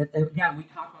fair? And again, we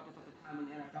talked about this at the time when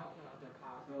the NFL came out with their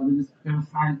policy. Well, they're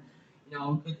just trying, it's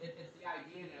the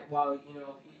idea that, well, you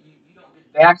don't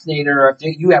get vaccinated, or if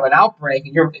you have an outbreak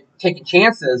and you're taking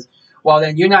chances, well,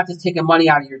 then you're not just taking money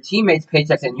out of your teammates'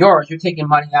 paychecks and yours, you're taking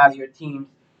money out of your team's,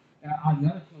 out of the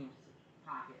other team's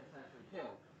pocket, essentially, too,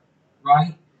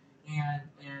 right? And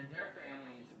their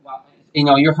families,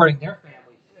 well, you're hurting their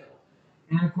families too.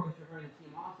 And of course, you're hurting the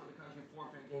team also because you're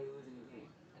forfeiting a game, losing the game.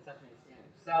 That's such an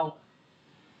understanding. So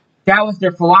that was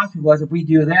their philosophy: was if we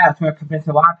do that, it's going to convince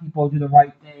a lot of people to do the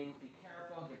right thing, be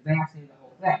careful, get vaccinated, the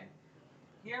whole thing.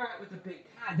 Here with the Big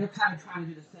Ten, they're kind of trying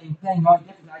to do the same thing. The only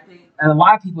difference, I think, in a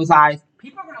lot of people's eyes,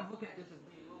 people are going to look at this as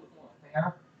being a little bit more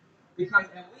fair because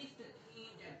at least the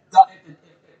team if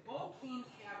both teams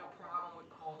have a problem with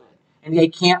COVID and they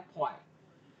can't play,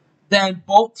 then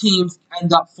both teams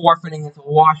end up forfeiting. It's a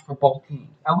wash for both teams.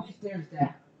 At least there's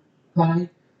that, right?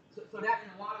 So that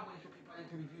in a lot of ways for people I think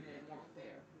to review that as more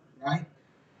fair, right?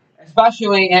 And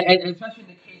especially in the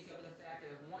case of the fact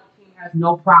that if one team has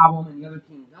no problem and the other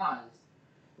team does,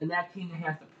 then that team that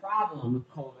has the problem with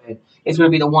COVID is going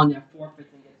to be the one that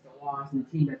forfeits and gets the loss, and the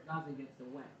team that doesn't gets the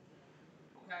win.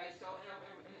 Okay, so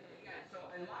again, so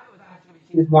a lot of it has to be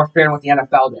seen as more fair than what the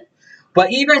NFL did.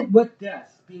 But even with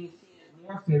this being seen as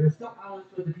more fair, there's still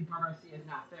elements to it that people are going to see as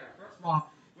not fair. First of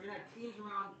all, we're going to have teams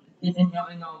around in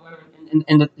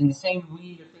the same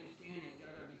league or same standings that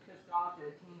are going to be pissed off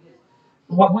that a team gets.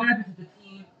 What happens if the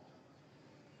team?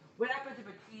 What happens if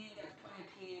a team that's playing a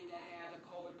team that has a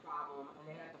COVID problem and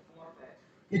they have to forfeit?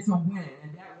 It's a win,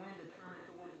 and that win determines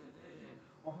who wins the division,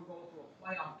 or who goes to a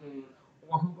playoff game,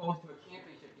 or who goes to a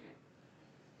championship game.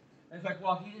 And it's like,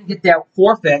 well, if you didn't get that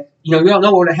forfeit, we don't know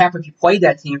what would have happened if you played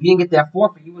that team. If you didn't get that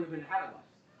forfeit, you would have been ahead of us.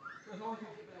 So there's always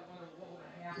going to be people that wonder what would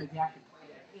have happened if you actually played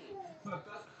that team. So it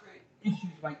does create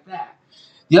issues like that.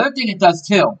 The other thing it does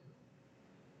too.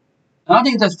 Another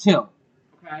thing it does too.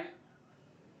 Okay.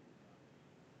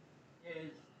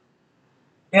 Is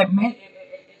it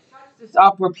sets this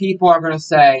up where people are going to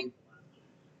say,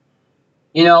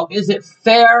 is it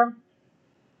fair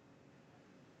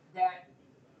that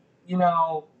you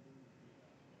know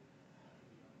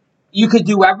you could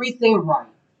do everything right?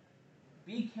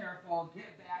 Be careful, get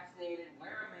vaccinated,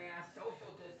 wear a mask,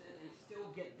 social distance, and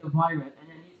still get the virus. And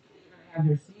then these kids are going to have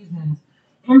their seasons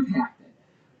impacted.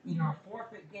 Either a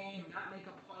forfeit game, not make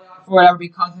a playoff or whatever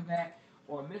because of it,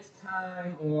 or miss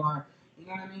time, or, you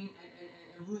know what I mean?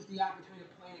 And lose the opportunity to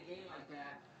play in a game like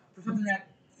that for something that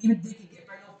even they could get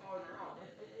by no fault of their own.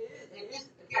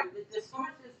 Again, there's so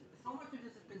much of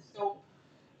this has been so,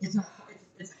 it's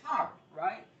hard,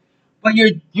 right? But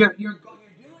you're doing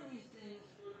these things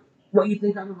for what you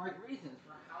think are the right reasons,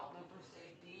 for health and for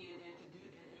safety, and to do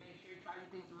and make sure you're trying to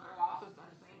do things the right also at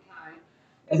the same time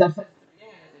as I've said at the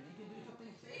beginning, if you can do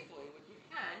something safely, which you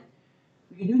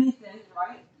can do these things,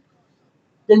 right?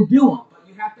 Then do them. But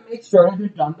you have to make sure that they're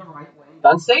done the right way,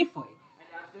 done safely. And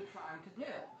that's what they're trying to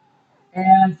do.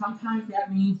 And sometimes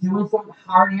that means doing some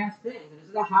hard ass things. And this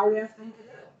is a hard ass thing to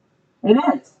do. It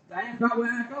is. The NFL, what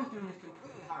NFL is doing is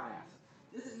completely hard ass.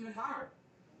 This is even harder.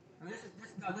 I mean,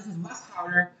 this is less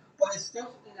harder, but it's still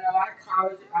something that a lot of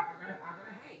colleges are gonna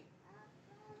hate.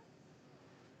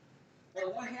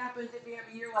 And what happens if you have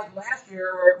a year like last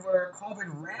year where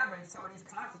COVID ravaged some of these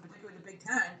classes, particularly the Big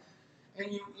Ten,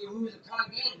 and you lose a ton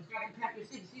of games? It's going to impact your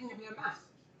season. The season going to be a mess.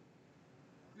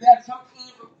 You have some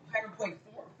teams having played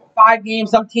 5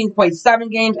 games, some teams played 7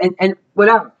 games, and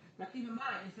whatever. Now keep in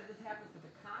mind, they said this happens with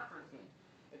the conference games.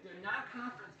 If they're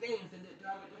non-conference games, then they're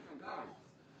done with different governments.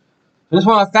 So this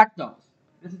won't affect those.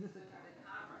 This is just a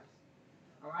conference.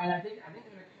 All right, I think they're going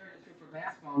to carry this through for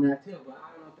basketball and that too, but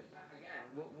I don't know if it's again.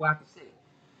 We'll have to see.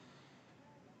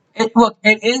 Look,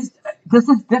 it is. This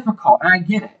is difficult, and I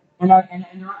get it. And there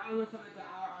are elements of it that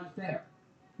are unfair.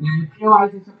 You're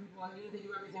penalizing some people, and even if they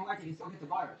do everything right, they still get the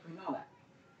virus. We know that.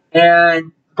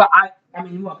 But I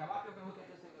mean, look, a lot of people look at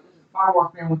this and go, "This is far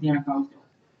more fair what the NFL is doing."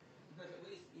 Because at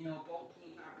least both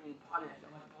teams aren't being punished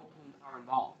unless both teams are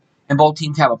involved, and both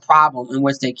teams have a problem in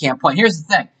which they can't point. Here's the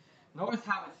thing: notice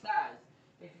how it says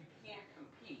if you can't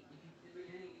compete, if you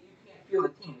can't feel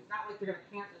the team. It's not like they're going to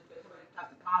cancel it because somebody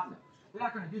tested positive. They're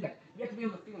not going to do that. You have to be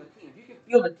able to feel the team. If you can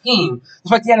feel the team,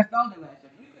 it's like the NFL did last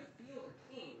year. If you can feel the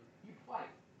team, you play.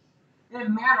 It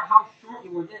didn't matter how short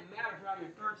you were. It didn't matter if you're on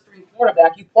your third string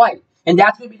quarterback. You played, and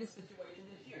that's going to be the situation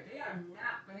this year. They are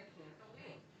not going to cancel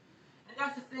games. And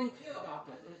that's the thing too about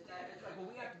this is that it's like,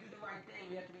 well, we have to do the right thing.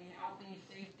 We have to be healthy,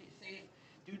 safe,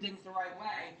 do things the right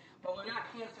way. But we're not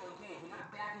canceling games. We're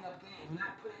not backing up games. We're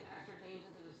not putting extra games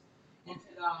into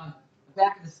the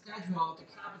back of the schedule to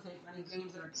compensate for any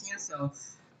games that are canceled.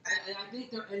 And I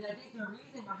think the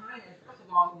reason behind it is, first of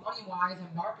all, money wise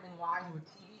and marketing wise with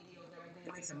TV deals and everything,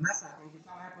 it makes a mess out of things. You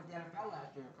saw what happened with the NFL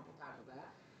last year a couple times with that.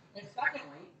 And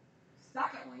secondly,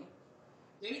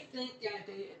 they think that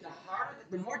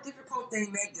the more difficult they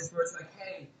make this, where it's like,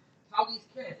 hey, tell these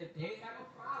kids if they have a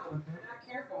problem, if they're not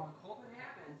careful, and COVID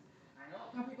happens. I know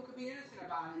some people could be innocent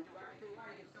about it and do everything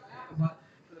right, it can still happen. But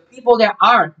for the people that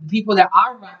aren't, the people that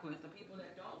are reckless, the people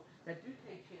that don't, that do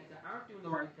take chances, that aren't doing the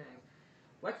right thing,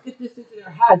 let's get this into their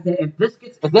heads that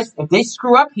if they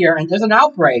screw up here and there's an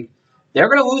outbreak, they're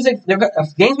going to lose it. A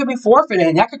game's going to be forfeited,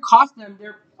 and that could cost them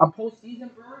their a postseason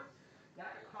berth.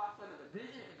 That could cost them a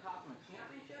division. It could cost them a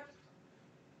championship.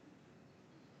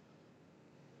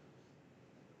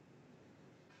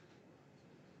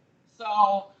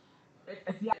 So,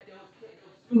 if you have those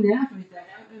student athletes that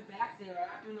haven't been vaccinated or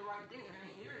not doing the right thing, they're going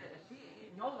to hear it, see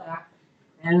it, know that,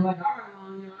 and like, all right, well,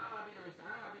 I don't want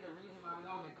to be the reason why we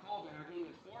all get COVID or game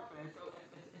is forfeited. So,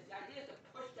 it's the idea is to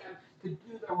push them to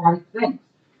do the right thing.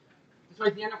 It's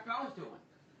like the NFL is doing.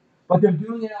 But they're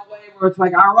doing it in a way where it's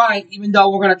like, all right, even though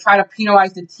we're going to try to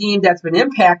penalize the team that's been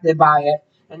impacted by it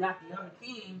and not the other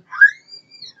team,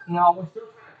 we're still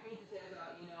trying to paint this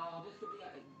as this could be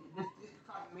this could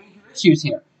cause major issues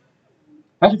here.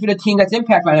 Especially for the team that's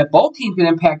impacted by it. If both teams get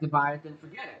impacted by it, then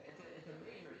forget it. It's a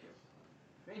major issue.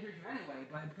 Major issue anyway,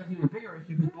 but it's even a bigger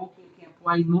issue because both teams can't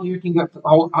play. Neither your team gets to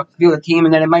feel the team,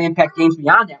 and then it might impact games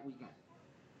beyond that weekend.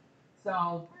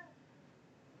 So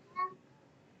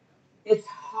it's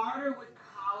harder with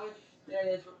college than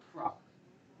it is with pro,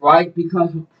 right?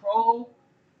 Because with pro,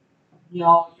 they're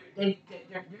getting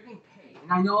paid.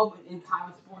 And I know in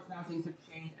college sports now things have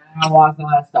changed and I lost and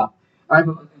all that stuff. All right,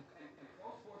 but in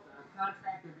pro sports, on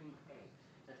contract, they're being paid.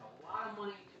 There's a lot of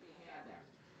money to be had there.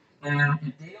 And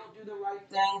if they don't do the right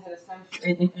things, and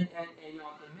essentially, if they miss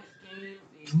games,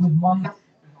 they lose money.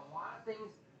 There's a lot of things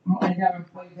they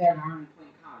haven't played there that aren't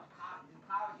playing college. In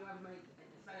college, you have as many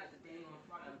incentives to dangle in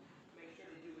front of them to make sure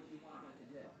they do what you want them to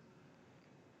do.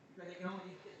 Because they can only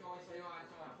these kids always say, "Oh, I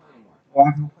just don't want to play anymore." Or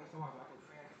I can play so much. I can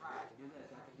transfer. I can do this.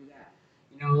 I can do that.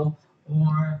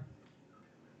 Or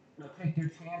take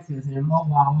their chances and well,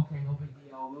 okay, no big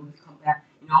deal. We'll just come back.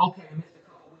 Okay, we missed a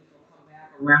couple weeks. We'll come back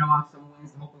and rattle off some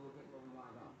wins and hopefully we'll get where we want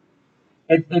to go.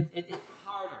 It's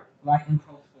harder, like in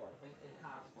pro sports, in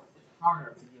college sports. It's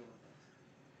harder to deal with this.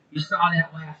 You saw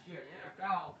that last year. The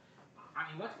NFL.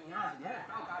 I mean, let's be honest. The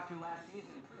NFL got through last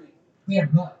season pretty damn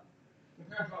good.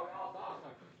 Compared to what we all thought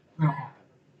was going to happen.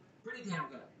 Pretty damn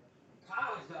good.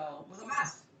 College, though, was a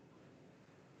mess.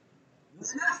 It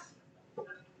was a mess.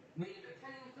 I mean, the 10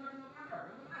 and 3rd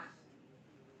November, it was a mess.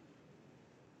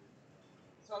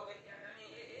 So, it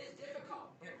is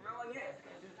difficult. It really is.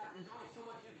 Because there's only so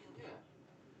much you can do.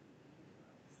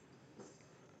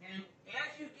 And as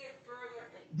you get further,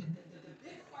 the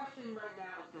big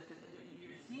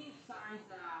signs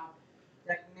now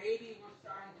that maybe we're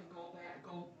starting to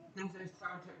things are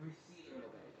starting to recede a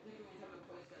little bit, particularly in some of the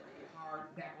places that hit hard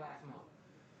back last month.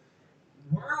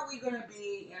 Where are we going to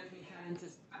be as we head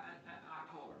into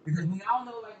October? Because we all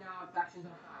know right now infections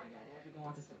are high again as we go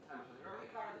into September. So the early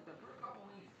part of the first couple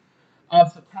weeks of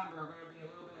September are going to be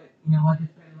a little bit, like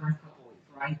it's been the last couple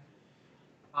weeks, right?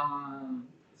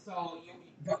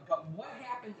 But what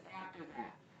happens after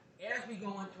that? As we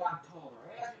go into October,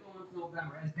 as we go into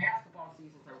November, as basketball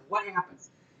season starts, what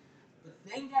happens? The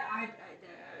thing that has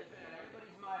been on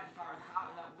everybody's mind as far as how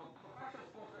professional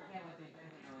sports are handling these things,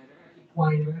 they're going to keep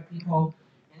playing, they're going to keep people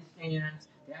in stands,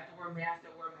 they have to wear masks, they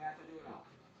do it all.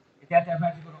 If they have to have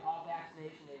people go to all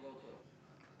vaccination, they will too.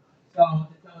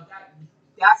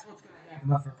 That's what's going to happen.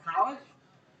 But for college,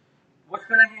 what's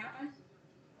going to happen?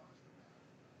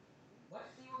 Let's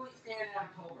see where we stand in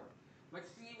October. Let's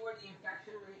see where the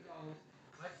infection rate goes.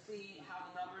 Let's see how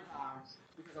the numbers are.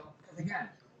 Because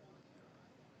again,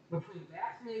 between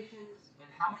vaccinations and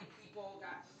how many people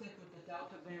got sick with the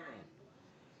Delta variant,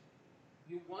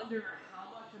 you wonder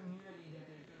how much immunity that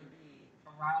there's going to be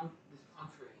around this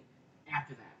country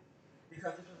after that.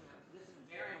 Because this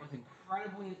variant was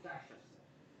incredibly infectious.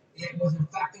 It was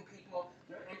infecting people.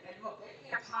 And look, they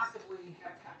can't possibly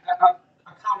have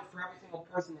accounted for every single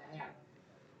person that had it.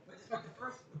 But just like the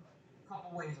first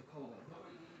couple waves of COVID,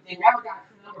 they never got a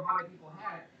true number of how many people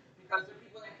had it because there are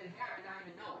people that can have it and not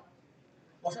even know it.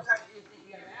 Well, sometimes you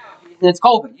think you have allergies and it's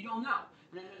COVID. You don't know.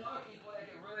 And then there's other people that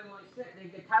get really, really sick.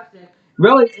 They get tested.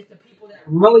 Really, it's the people that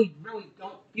really, really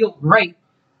don't feel great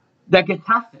that get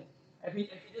tested. If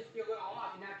you just feel a little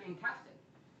off, you're not getting tested.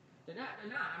 They're not.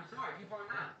 They're not. I'm sorry. People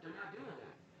are not. They're not doing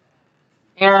that.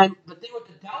 And the thing with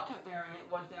the Delta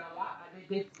variant was that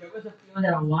there was a feeling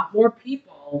that a lot more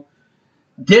people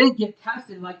didn't get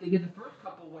tested like they did the first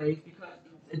couple of waves because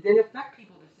it didn't affect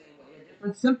people the same way. They had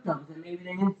different symptoms, and maybe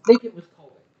they didn't think it was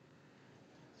COVID.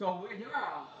 So there are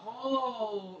a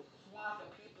whole swath of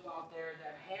people out there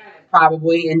that had it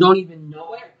probably and don't even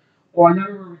know it or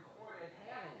never recorded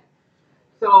having it.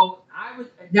 So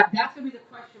that's gonna be the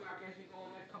question mark as we go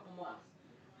in the next couple months.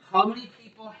 How many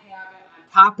people have it on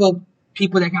top of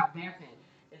people that got vaccinated?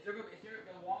 Is the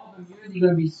wall of immunity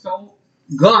going to be so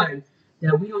good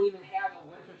that we don't even have a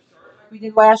winter surge like we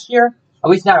did last year? At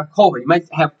least not of COVID. You might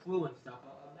have flu and stuff,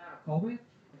 but not of COVID. Is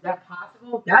that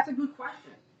possible? That's a good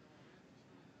question.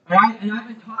 And I've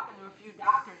been talking to a few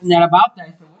doctors and that about that.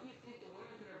 I said, what do you think the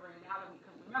winter's going to bring now that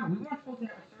because remember, we weren't supposed to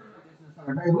have a surge like this in the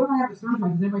summer. Right? We don't have a surge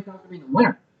like this. Everybody thought it was going to be in the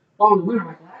winter. Fall in the winter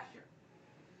like last year.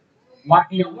 Why,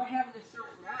 we're having this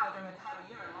surge now during the time of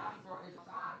year and a lot of people are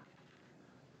inside.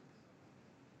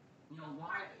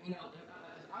 Why, is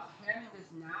us having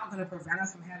this now going to prevent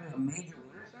us from having a major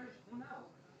winter surge? Who knows?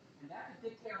 And that could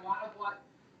dictate a lot of what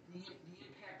the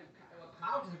impact of what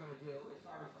colleges are going to do as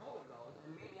far as COVID goes,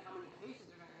 and maybe how many cases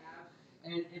they're going to have,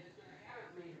 and if it's going to have a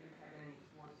major impact on any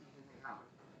sports seasons in college.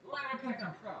 It will have an impact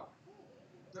on pro.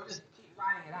 They'll just keep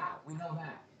riding it out. We know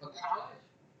that. But college,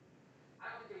 I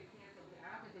don't think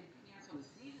they cancel the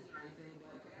seasons or anything,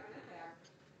 but it could have an impact.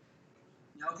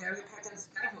 It could have an impact on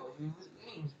schedules. You lose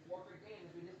games, forfeit games,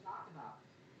 we just talked about.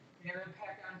 It could have an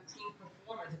impact on team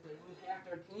performance if they lose half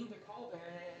their team to COVID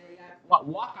and they got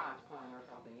walk-ons playing or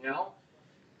something.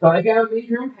 So it could have a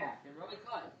major impact. It really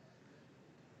could.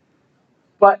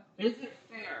 But is it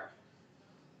fair?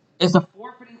 Is the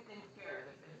forfeiting thing fair?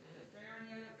 Is it fair in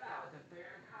the NFL? Is it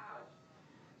fair in college?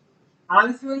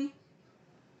 Honestly,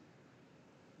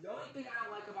 the only thing I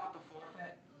don't like about the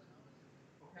forfeit,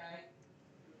 okay,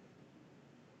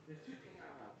 there's two things I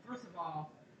don't like. First of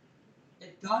all,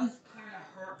 it does kind of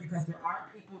hurt because there are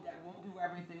people that won't do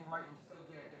everything right and still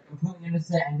get it. They're completely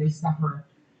innocent and they suffer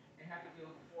and have to deal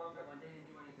with the forfeit when they didn't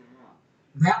do anything wrong.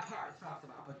 That part sucks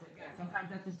about, but again, sometimes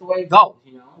that's just the way it goes.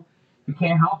 You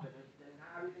can't help it. Not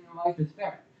everything in life is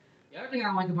fair. The other thing I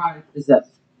don't like about it is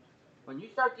this: when you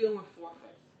start dealing with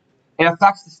forfeits, it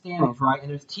affects the standings, right? And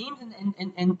there's teams in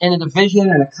a division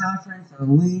and a conference and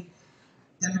a league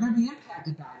that are going to be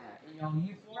impacted by that.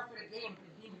 You forfeit a game, the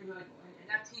team's going to be like, and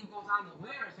that team goes on to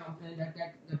win or something that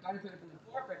benefited from the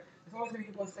forfeit. There's always going to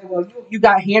be people that say, well, you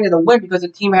got handed a win because the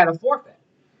team had a forfeit.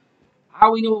 How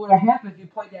do we know what would have happened if you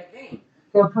played that game?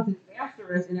 So it puts an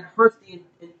asterisk and it hurts the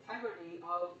integrity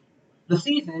of the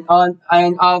season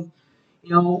and of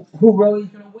who really is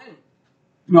going to win,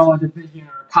 a division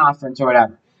or a conference or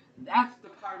whatever. That's the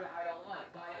part that I don't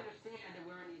like. But I understand that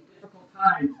we're in these difficult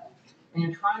times and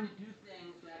you're trying to do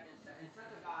things that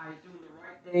incentivize doing the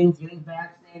right things, getting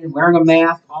vaccinated, wearing a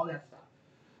mask, all that stuff.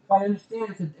 So I understand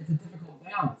it's a difficult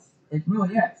balance. It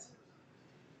really is.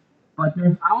 But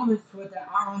there's elements to it that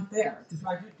are unfair. Do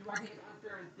I think it's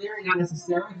unfair in theory? Not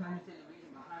necessarily, because I understand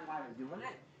why they're doing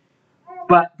it.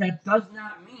 But that does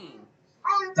not mean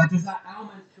that there's not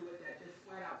elements to it that just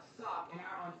flat out suck and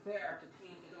are unfair to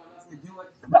teams that don't have nothing to do with,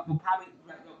 but will probably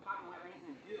don't have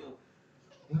anything to do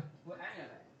with any of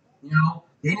it. You know,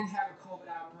 they didn't have a COVID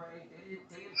outbreak. They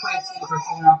didn't play a team for a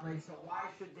COVID outbreak. So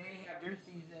why should they have their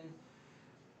season,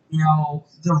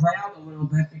 derailed a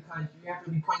little bit because you have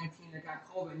to be playing a team that got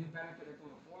COVID and you benefited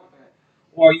from a forfeit,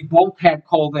 or you both had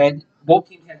COVID, both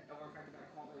teams had or affected by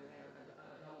COVID and had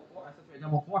a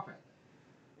double forfeit.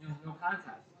 There was no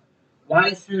contest.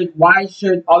 Why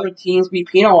should other teams be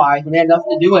penalized when they had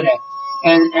nothing to do with it,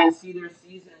 and see their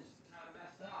seasons kind of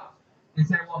messed up, and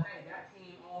say, well, hey, that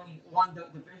team only won the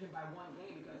division by one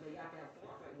game because they got that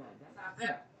forfeit win. That's not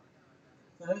fair.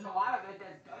 So there's a lot of it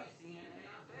that's dicey and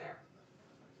unfair.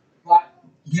 But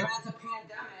given it's a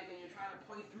pandemic and you're trying to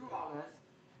play through all this,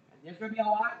 there's going to be a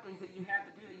lot of things that you have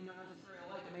to do that you don't necessarily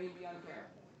like that may be unfair.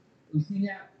 We've seen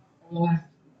that over the last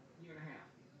year and a half.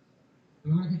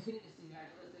 And we're going to continue to see that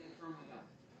until this thing is firmly done.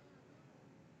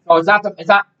 So it's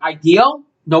not ideal.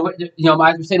 Nobody,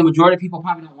 I would say the majority of people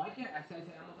probably don't like it. I said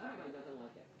almost everybody doesn't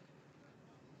like it.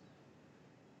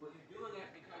 But you're doing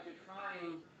it because you're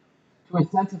trying to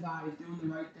incentivize doing the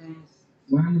right things,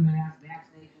 wearing the mask,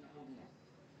 vaccination, the whole deal.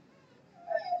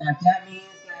 And if that means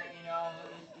that you're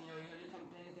going to do some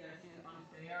things that are seen as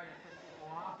unfair and it pisses people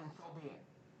off, then so be it.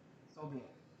 So be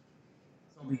it.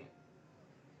 So be it.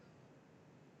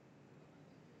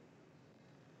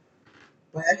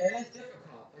 But it is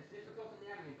difficult. It's difficult to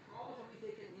navigate. Pros, at least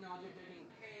they can, they're getting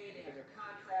paid, they have their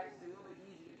contracts, it's a little bit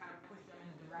easy to kind of push them in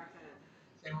the direction and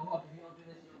say, well, look, if you don't do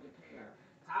this, you don't get paid.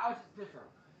 College is different.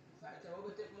 It's a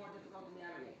little bit more difficult to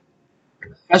navigate.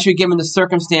 Especially given the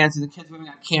circumstances, the kids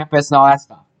living on campus and all that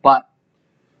stuff. But,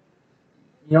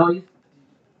 you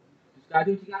just got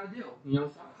to do what you got to do.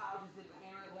 Some colleges did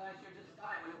handle it last year just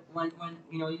fine when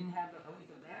you didn't have at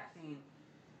least a vaccine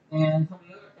and some of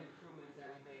the other improvements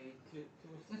that we made to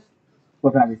assist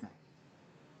with everything.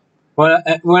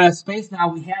 But we're in a space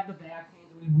now, we have the vaccines,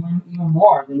 and we learn even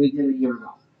more than we did a year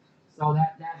ago. So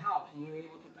that helps, and you're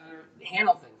able to better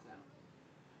handle things now.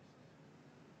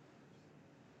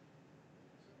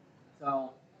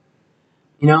 So,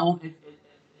 it's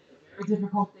a very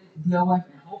difficult thing to deal with,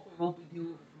 and hopefully won't be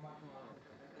dealing with it for much longer.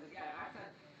 Because again,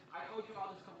 I told you all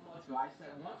this a couple months ago. I said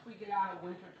once we get out of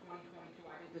winter 2022,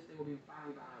 I think this thing will be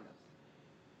finally behind us.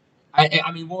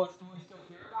 I mean, will we still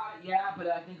hear about it? Yeah, but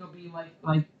I think it'll be like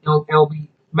it'll be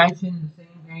mentioned in the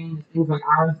same vein as things like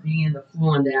RSV and the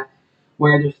flu and that,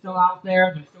 where they're still out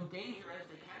there, they're still dangerous.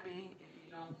 They can be if you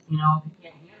don't, if you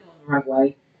can't handle them the right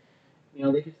way.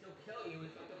 They can still kill you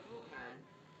just like the flu can.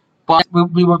 But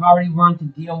we've already learned to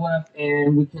deal with,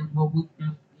 and we can.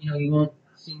 You won't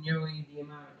see nearly the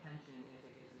amount of attention as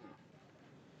it gets now.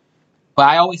 But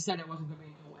I always said it wasn't going to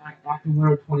be until after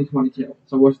winter 2022,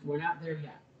 so we're not there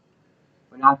yet.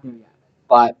 We're not there yet.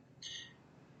 But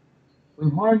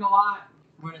we've learned a lot.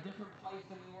 We're in a different place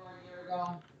than we were a year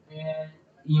ago, and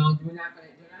they're not going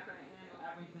to handle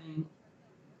everything.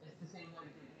 It's the same way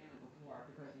they handled before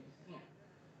because you just can't.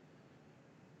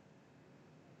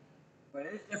 But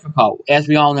it is difficult, as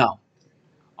we all know.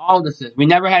 All of this is. We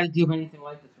never had to deal with anything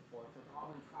like this before, so it's all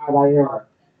been trial by error.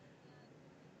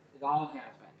 It all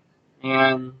has been,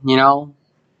 and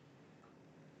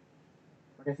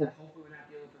like I said, hopefully we're not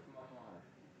dealing with it for much longer.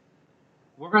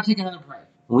 We're going to take another break.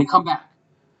 When we come back,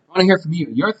 I want to hear from you,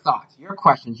 your thoughts, your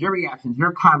questions, your reactions,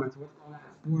 your comments, what's going on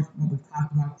in sports, what we've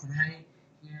talked about today,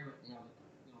 here,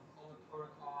 COVID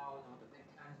protocol, what the Big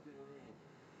Ten's doing,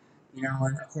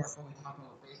 and of course when we talk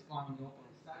about baseball and the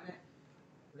opening segment.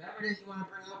 Whatever it is you want to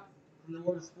bring up from the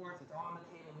world of sports, it's all on the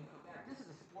table when we come back. This is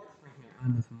a sports spring here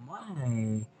on this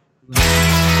Monday.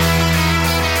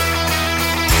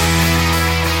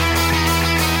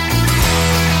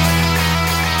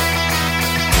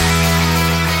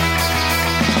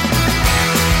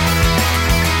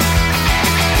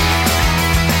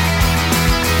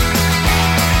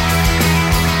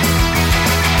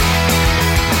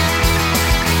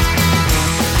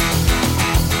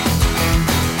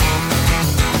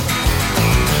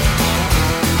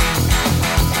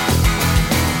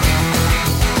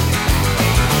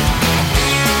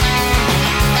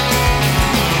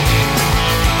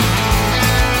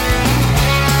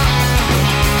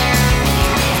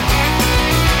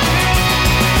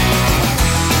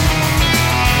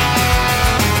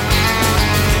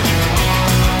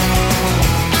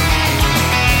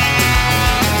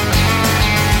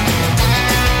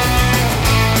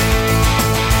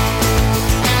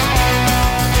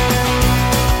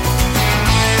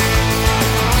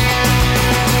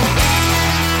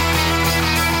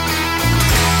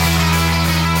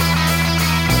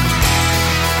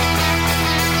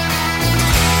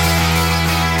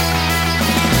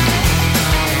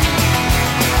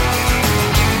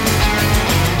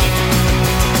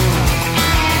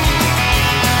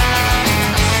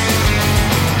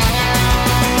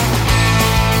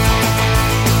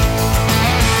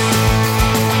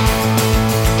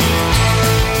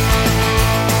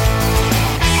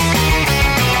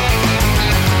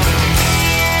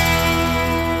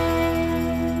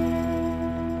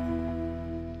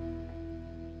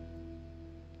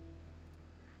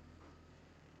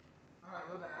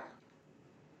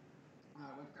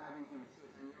 mind here too.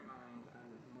 It's in your mind. I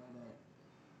know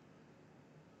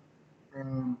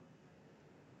that.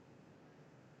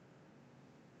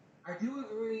 I do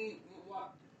agree with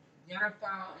what the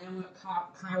NFL and what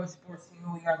college sports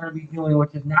seemingly are going to be doing,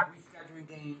 which is not rescheduling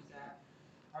games that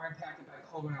are impacted by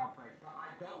COVID outbreaks. But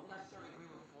I don't necessarily agree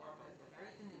with forfeits. If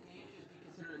anything, the game should be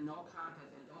considered a no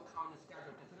contest and don't count in the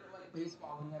schedule. Consider it like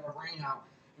baseball when you have a rain out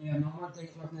and you have no more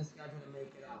days left in the schedule to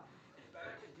make it up. It's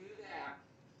better to do that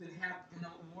than have to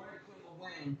know more than a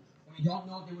win when you don't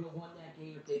know if they would have won that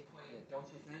game if they played it. Don't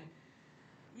you think?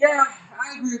 Yeah,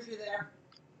 I agree with you there.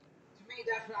 To me,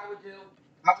 that's what I would do.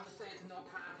 I would just say it's a no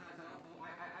contest.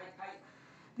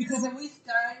 Because at least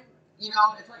then,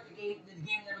 it's like the game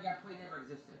never got played, never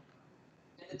existed.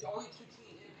 And it's only two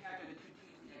teams impacted the two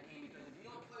teams in that game because if you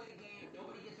don't play the game,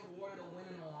 nobody gets awarded a win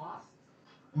and a loss,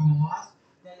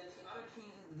 then it's the other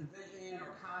teams in the division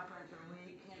or conference or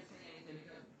league can't say anything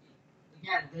because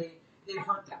again, they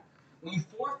hurt them. When you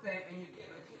forfeit and you give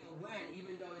a team a win,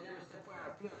 even though they never stepped foot on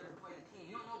a field, never played a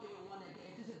team, you don't know if they would have won that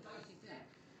game. It's just a dicey thing.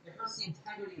 It hurts the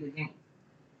integrity of the game,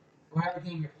 whatever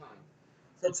game you're playing.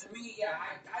 So to me, yeah,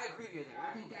 I agree with you there.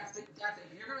 I think that's if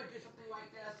you're gonna do something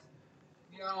like this,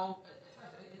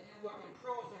 especially in look in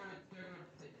pros, they're gonna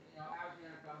obviously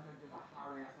the NFL's gonna do a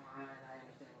hard ass line. I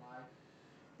understand why.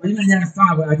 But even in the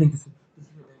NFL, I think this would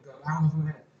have been good. I don't know if we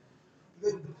had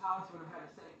the policy would have had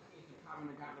the same case and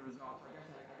probably would have gotten the results. I guess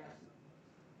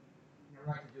you're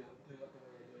right to do it the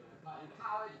way they're doing it. But in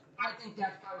college, I think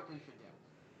that's probably what they should do.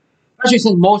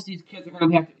 Especially since most of these kids are going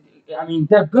to have to. I mean,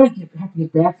 they're going to have to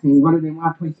get vaccinated whether they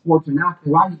want to play sports or not. Because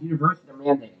a lot of these universities are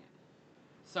mandating it.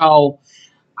 So,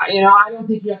 I don't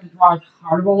think you have to draw as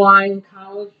hard of a line in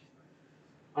college.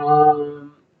 You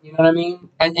know what I mean?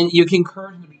 And you can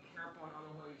encourage them to be careful in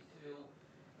other ways too.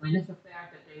 I mean, just the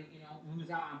fact that they, lose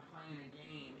out on playing a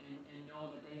game and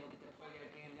know that they don't get to play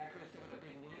that game, that could have still been a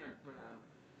big winner for them.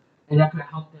 And that could have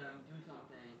helped them do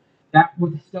something. That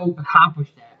would still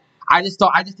accomplish that. I just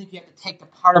think you have to take the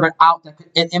part of it out that could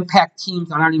impact teams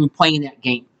that aren't even playing that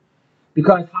game.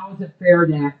 Because how is it fair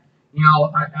that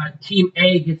Team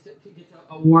A gets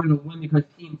awarded a win because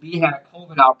Team B had a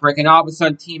COVID outbreak, and all of a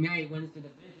sudden Team A wins the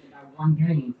division by one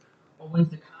game, or wins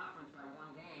the conference by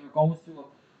one game, or goes to a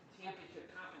conference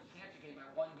championship game by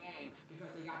one game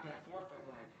because they got that forfeit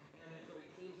win. And then there's going to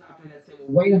be teams out there that say, "Well,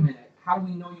 wait a minute, how do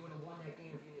we know you would have won that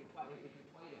game if you didn't play if you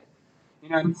played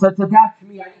it?" So that to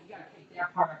me, I think you got to take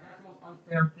that part. That's the most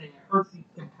unfair thing. It hurts the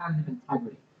competitive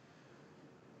integrity.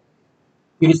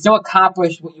 You can still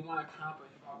accomplish what you want to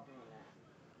accomplish without doing that.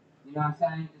 You know what I'm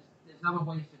saying? There's other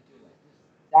ways to do it.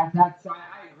 That's so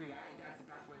I agree. I think that's the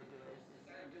best way to do it.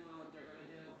 Instead of doing what they're going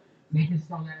to do, make it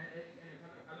so that and if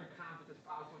other conferences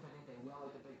follow suit, I think they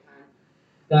will if they can.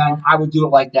 Then I would do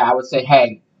it like that. I would say,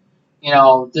 hey,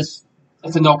 this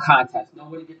it's a no contest.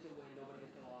 Nobody gets to win. Nobody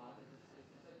gets to lose.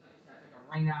 It's like a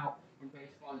rain out in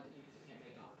baseball that you just can't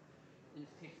make up. It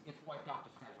just gets wiped off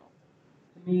the schedule.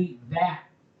 To me, that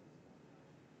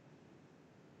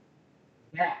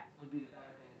would be the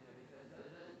better thing to do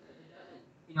because it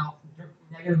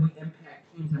doesn't negatively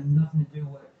impact teams that have nothing to do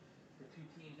with the two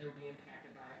teams that would be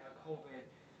impacted by a COVID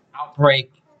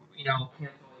outbreak,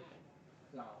 cancellation.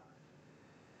 So,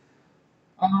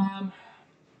 um,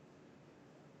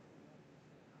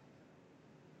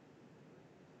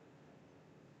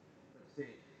 let's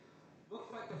see.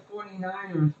 Looks like the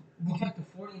 49ers looks like the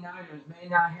 49ers may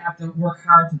not have to work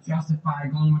hard to justify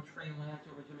going with Trey Lance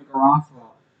over Jimmy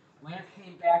Garoppolo. Lance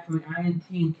came back from an INT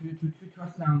and threw two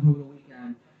touchdowns over the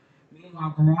weekend.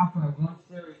 Meanwhile, Garoppolo one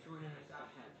series threw an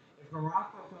interception. If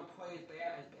Garoppolo's going to play as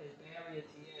badly as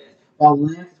he is, while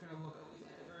Lance is going to look at least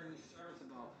at the very least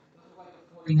serviceable, doesn't like the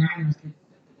 49ers could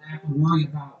have to worry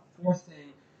about forcing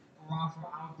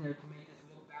Garoppolo out there to make this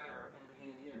look better in the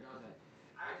beginning of the year, does it?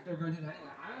 I think they're going to do that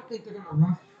anyway. I don't think they're going to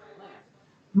rush Trey Lance.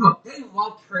 Look, they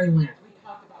love Trey Lance. We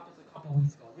talked about this a couple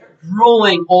weeks ago. They're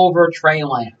drooling over Trey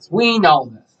Lance. We know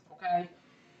this, okay?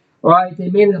 Right? They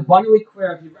made it abundantly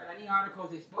clear. If you read any articles,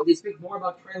 they speak more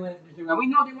about Trey Lance than Jimmy. We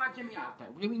know they want Jimmy out there.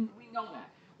 We know that.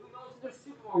 We know it's their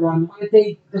Super Bowl run. That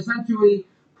they essentially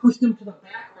pushed him to the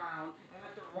background and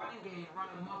let the running game run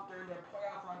him up during their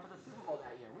playoff run for the Super Bowl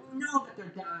that year. We know that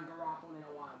they're down Garoppolo and they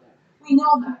don't want him there. We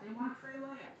know that. They want Trey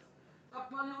Lance.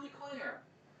 Abundantly clear.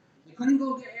 They couldn't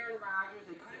go get Aaron Rodgers.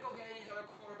 They couldn't go get any other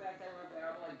quarterback that were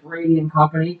available, like Brady and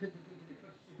company. They took the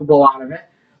Super Bowl out of it.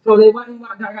 So they went and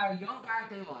got a young guy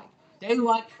they like. They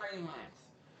like Trey Lance.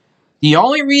 The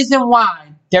only reason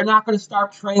why they're not going to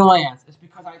start Trey Lance is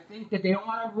because I think that they don't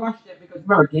want to rush it because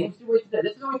remember, games 2 weeks today.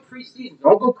 This is only preseason.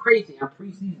 Don't go crazy on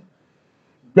preseason.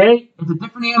 It's a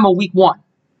different animal week 1.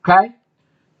 Okay?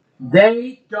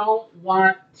 They don't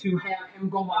want to have him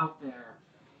go out there.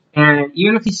 And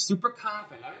even if he's super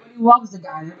confident, everybody loves the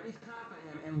guy, everybody's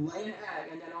confident in him, and lay an egg,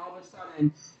 and then all of a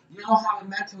sudden, you know how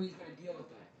mentally he's going to deal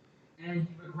with it. And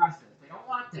he regresses. They don't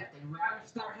want that. They'd rather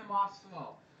start him off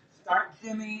slow. Start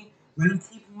Jimmy, let him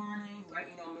keep learning,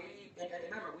 maybe, and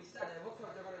remember, we said it looks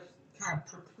like they're going to kind of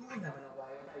prepare him in a way,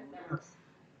 which I never,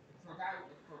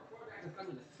 for a quarterback that's gone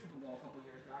to the Super Bowl a couple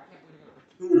years ago, I can't believe they're going to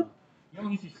platoon him. You don't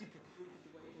usually see platoon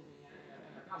situations in the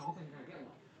NFL. I don't think you're going to get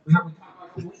one. We talked about a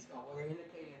couple weeks ago where they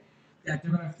indicated that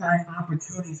they're going to find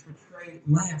opportunities for Trey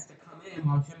Lance to come in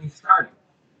while Jimmy's starting.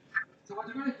 So what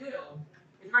they're going to do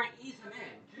is they're going to ease him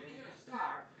in. Jimmy's going to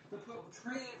start to put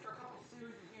Trey in for a couple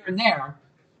series here and there,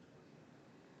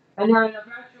 and then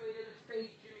eventually they just phase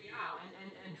Jimmy out,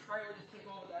 and Trey will just take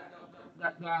over the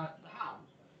helm.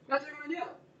 That's what they're going to do.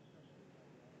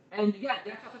 And again,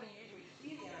 that's not something you usually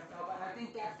see in the NFL, but I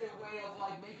think that's their way of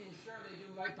like making sure they do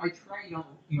right by Trey. You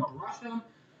don't rush him,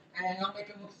 and they don't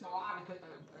make it look so obvious for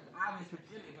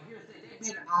Jimmy. But here's the thing: they've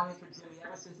made it obvious for Jimmy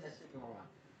ever since that Super Bowl run.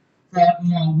 That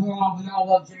we all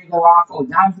love Jimmy Garoppolo.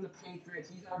 Down for the Patriots,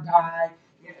 he's our guy.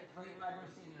 He has a great regular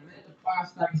season. The minute the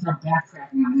playoffs start, you start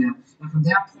backtracking on him. And from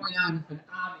that point on, it's been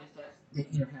obvious that they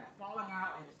either had fallen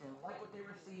out and just didn't like what they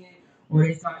were seeing, or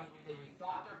they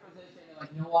rethought their position. They're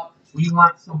like, you know what? We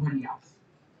want somebody else.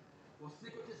 We'll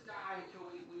stick with this guy until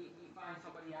we find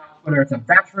somebody else. Whether it's a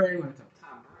veteran, whether it's a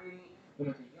Tom Brady,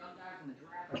 whether it's a young guy from the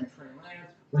draft like a Trey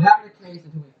Lance, whatever the case,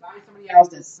 until we find somebody else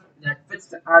that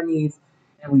fits our needs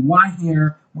and we want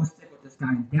here, we'll stick with this guy.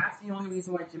 And that's the only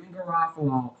reason why Jimmy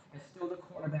Garoppolo is still the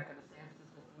quarterback of the San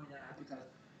Francisco 49ers because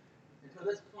until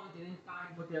this point they didn't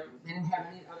have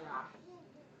any other options.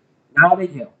 Now they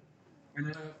do. And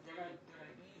they're gonna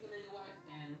ease them into it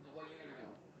and what you're gonna do.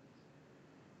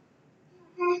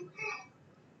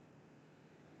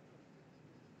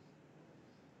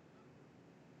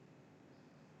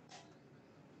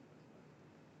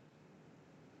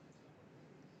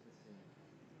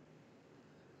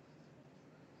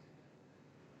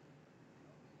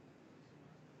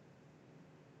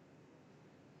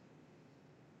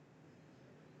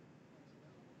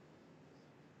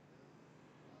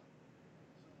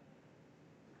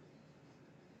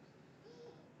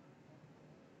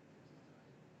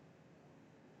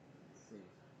 Let's see.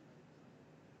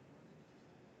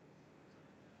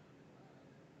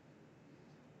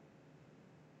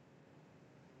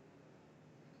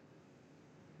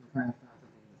 Okay,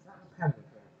 it's not repetitive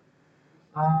here.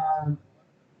 Let's see.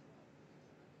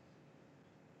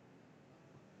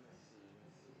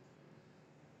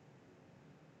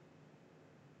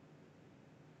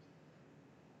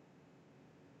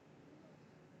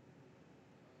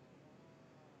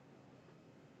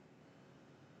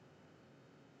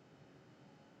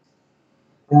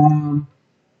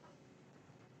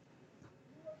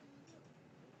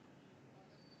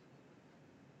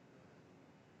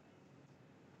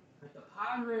 If the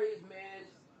Padres manage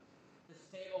to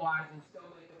stabilize and still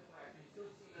make the playoffs, you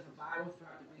still see it as a vital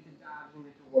threat to beat the Dodgers and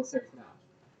get to World Series? No.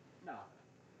 No.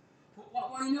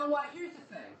 Well, you know what? Here's the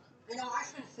thing. I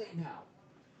shouldn't say no.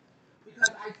 Because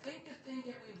I think the thing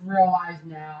that we've realized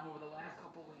now over the last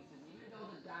couple of weeks is even though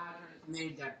the Dodgers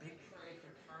made that big trade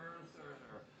for Turner and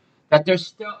Scherzer, that there's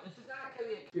still this is not going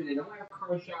to be a cure. They don't have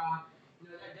Kershaw.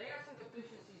 They have some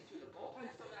deficiencies too. The bullpen's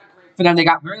still not great for them. They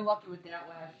got very lucky with that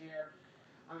last year.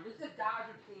 I mean, this is a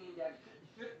Dodger team that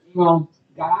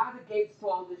got out of the gate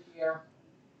slow this year,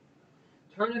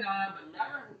 turn it on, but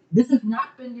never. This has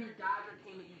not been your Dodger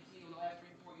team that you've seen in the last 3,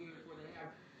 4 years where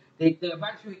they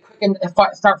eventually click and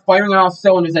start firing on all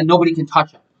cylinders and nobody can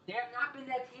touch them. They have not been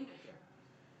that team this year.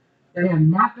 They have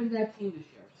not been that team this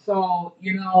year. So,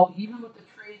 even with the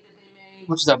trade that they made,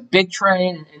 which is a big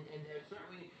trade, and they're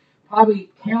certainly,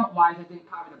 probably talent-wise, I think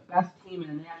probably the best team in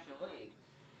the National League,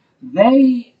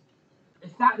 they,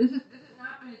 it's not, this has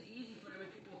not been as easy for them as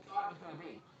people thought it was going to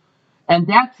be. And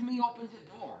that to me opens the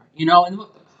door. And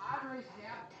look, the Padres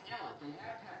have talent. They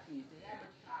have Tatis. They have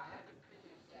Machado. They have the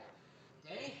pitching staff.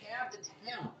 They have the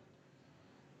talent.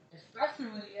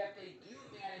 Especially if they do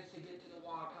manage to get to the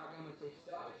wild card game, which they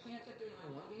still have a chance at doing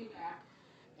one game back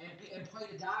and play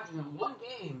the Dodgers in one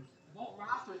game. Both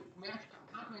rosters match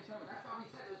complement each other. That's why we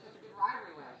said it was such a good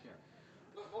rivalry last year.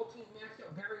 Both teams matched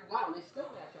up very well, and they still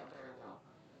match up very well.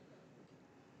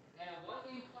 And a one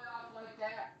game playoff like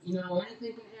that,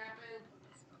 anything can happen.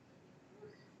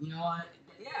 You know,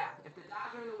 yeah, if the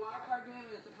Dodgers are in the wild card game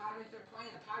and if the Padres are playing,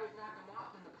 the Padres knock them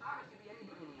off, then the Padres can be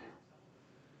anybody in the end.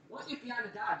 Once you get beyond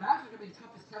the Dodgers, Dodgers are going to be the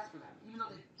toughest test for them. Even though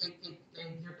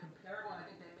they're comparable and I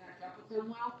think they match up with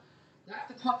them well, that's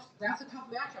a tough matchup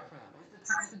for them. It's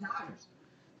the Dodgers.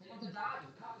 Take out the Dodgers.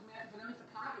 The toughest matchup for them is the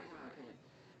Padres.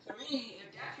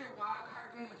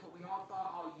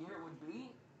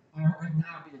 right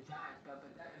now would be the Giants, but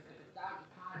that, if it's down to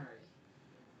Padres,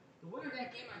 the winner of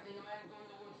that game, I think, might have gone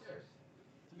to the World Series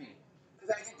to me.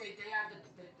 Because I think they have the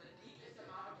deepest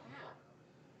amount of talent.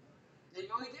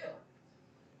 They really do.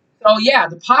 So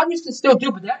yeah, the Padres can still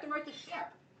do, but they have to right the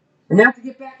ship. And they have to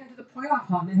get back into the playoff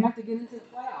hunt. They have to get into the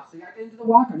playoffs. They got to get into the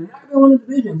wild card. They're not going to win the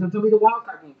divisions. It'll be the wild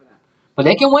card game for them. But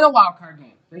they can win a wild card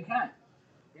game. They can.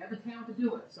 They have the talent to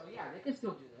do it. So yeah, they can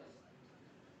still do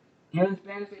this. And as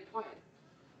bad as they play.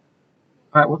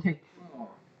 All right, we'll take two more.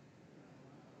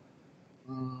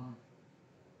 Um,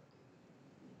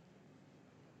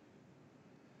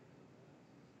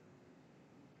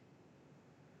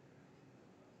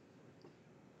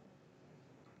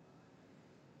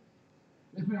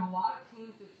 there's been a lot of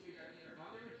teams this year that either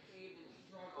underachieved and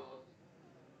struggled,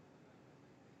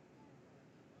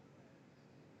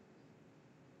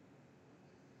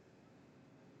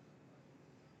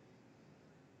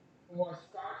 or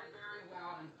started very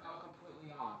well and fell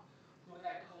completely off. So we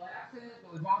had collapses,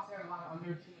 but we've also had a lot of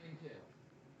underachieving too.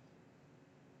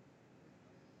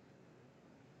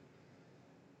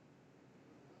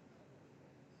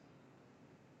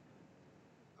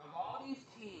 Of all these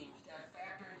teams that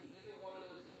factor into either one of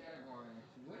those categories,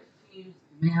 which teams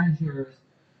managers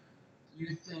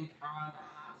you think are on the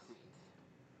hot seat?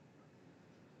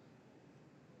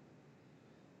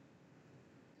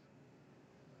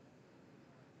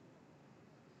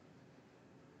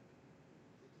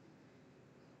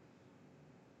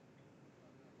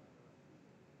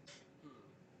 Hmm.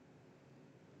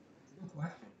 Good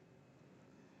question.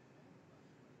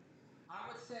 I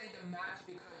would say the Mets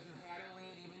because you had a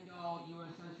lead, even though you were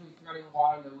essentially treading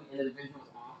water and the division was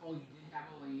awful. You did have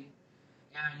a lead,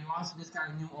 and you also just got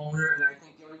a new owner. And I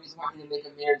think the only reason why he didn't make a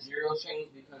managerial change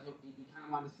because he kind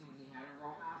of wanted to see what he had in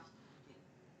Rojas,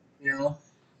 you know.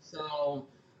 So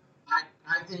I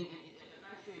think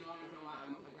eventually, in order to allow a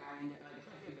guy in, like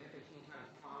especially if a team's not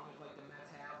as strong as like the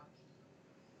Mets have,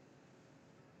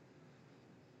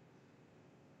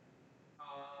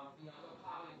 they'll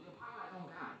probably let him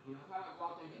guy. He'll probably go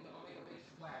out there and they'll make a big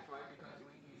splash, right? Because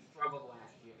you struggled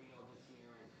last year, this year,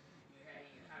 and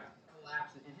you kind of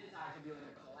collapsed. In his eyes, it'd be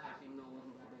like a collapse, even though it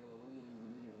wasn't that big of a lead in the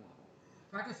division level.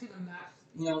 So I can see the Mets,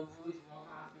 Luis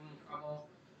Rojas being in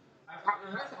trouble.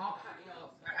 The rest all kind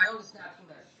I know this is not a team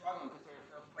that's struggling because they're in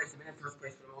first place. They've been in first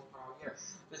place for the most part all year.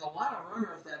 There's a lot of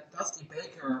rumors that Dusty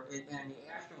Baker and the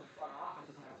Astros front office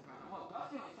is having some. Well,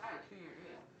 Dusty only signed a 2-year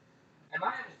deal. And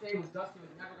my understanding was Dusty was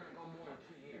never going to go more than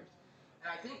 2 years. And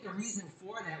I think the reason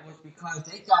for that was because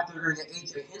they thought they were going to get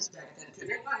AJ Hinch back then too.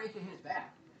 They want AJ Hinch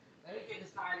back. AJ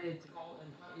decided to go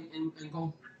and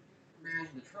go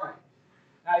manage Detroit.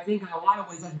 And I think in a lot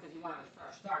of ways that's because he wanted a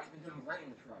fresh start. He's been doing great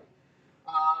in Detroit.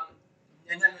 Um,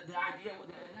 and then the idea, and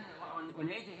then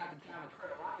when AJ got the job at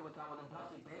Detroit, a lot of people thought, well, then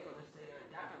Dusty Baker will stay there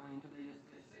indefinitely until they just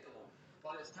get sick of him.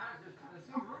 But there's some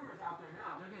rumors out there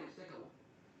now they're getting sick of him,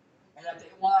 and that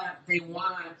they want so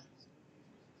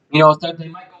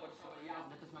they might go with somebody else.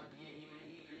 That this might be it, even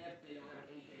if they don't have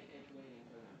AJ Hinch waiting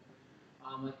for them,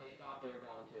 like they thought they were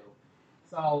going to.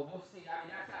 So we'll see. I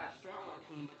mean, that's not a struggling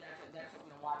team, but that's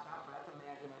something to watch out for. That's a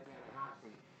man who might be on the hot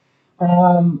seat.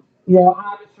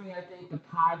 Obviously, I think the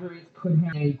Padres could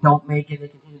have. They don't make it. They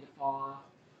continue to fall off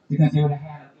because they would have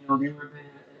had, they would have been,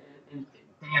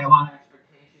 they had a lot of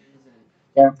expectations and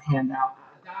they have panned out.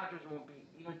 The Dodgers won't be,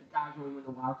 even if the Dodgers will win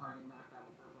the wild card and knock out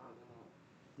the first round, they won't.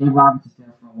 Dave Roberts is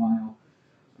there for a while.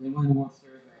 They won the World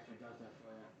Series last year, does that for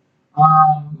you.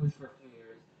 It was for a few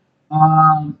years.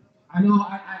 I know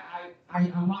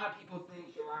a lot of people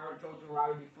think Joe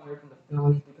Girardi be fired from the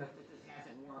Phillies because this just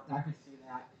hasn't worked. I could see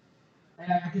that. And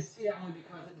I can see that only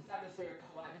because it's not necessarily a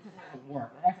collect. It just hasn't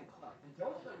worked. It hasn't clicked. And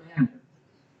Joe's a good manager.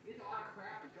 He's a lot of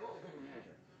crap, but Joe's a good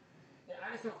manager. And I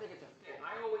just don't think it's a fit.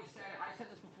 I said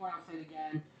this before, and I'll say it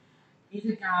again. He's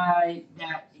a guy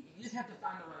that you just have to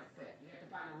find the right fit. You have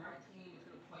to find the right team that's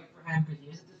going to play for him because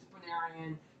he is a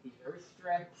disciplinarian. He's very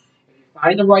strict. If you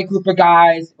find the right group of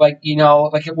guys, like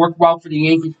it worked well for the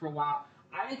Yankees for a while.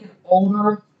 I think an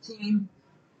older team,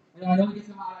 I know he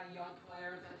gets a lot of young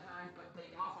players at times, but they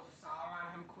also sour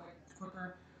on him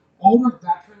quicker. Older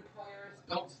veteran players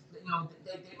don't, they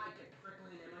might get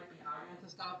prickly, they might be arguing and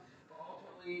stuff, but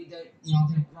ultimately they've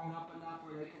grown up enough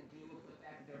where they can deal with the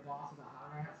fact that their boss is a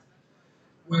hot ass,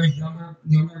 whereas younger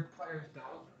players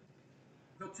don't.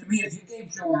 So to me, if you gave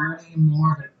Girardi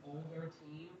more of an older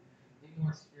team, a more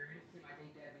experienced team, I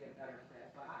think that'd be a better fit.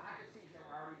 But I could see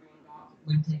Girardi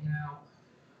being taken out.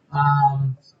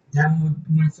 That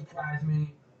wouldn't surprise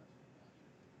me.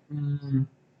 Mm,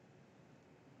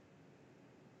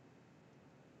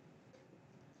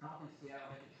 I don't think Seattle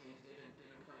had a chance. They've been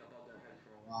playing above their heads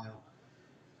for a while.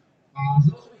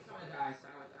 So those would be some of the guys. guys.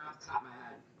 I was off the top of my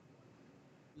head.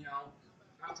 You know,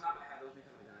 off the top of my head, those would be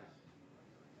some of the guys.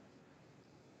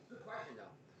 Good question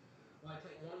though. Well, I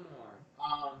take one more.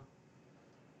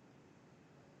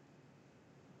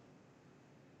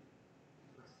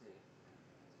 Let's see.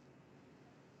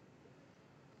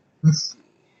 Let's see.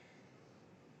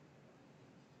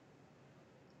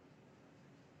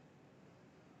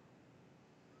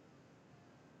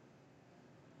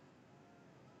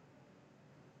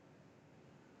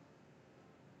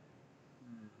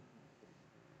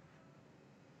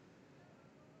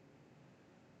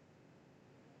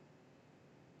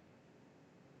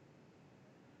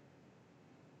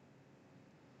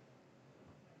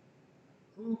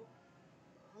 Who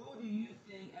who do you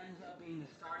think ends up being the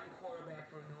starting quarterback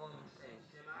for New Orleans Saints?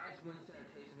 Jameis Winston or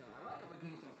Taysom Hill? I like him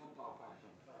getting some football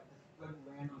questions. Right? Just good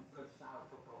random, good solid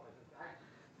football questions. I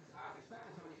was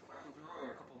expecting some of these questions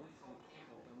earlier a couple of weeks ago in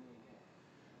camp, but we didn't get it.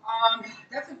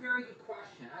 That's a very good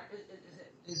question.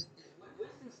 Is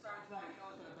Winston starting tonight?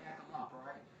 Hill's going to back him up,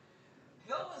 right?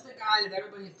 Hill was the guy that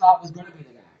everybody thought was going to be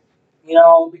the guy. You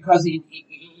know, because you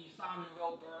saw him in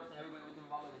real burst and everybody was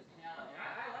involved with his talent. And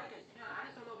I like his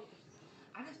talent.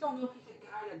 I just don't know if he's a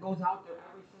guy that goes out there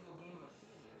every single game of the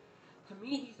season. To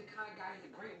me, he's the kind of guy. He's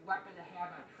a great weapon to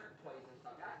have on trick plays and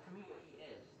stuff. That's to me what he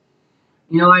is.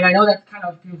 You know, and I know that's kind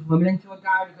of feels limiting to a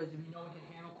guy because if you know he can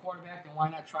handle quarterback, then why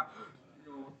not try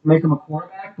make him a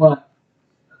quarterback? But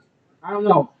I don't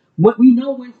know. What we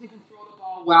know Winston can throw the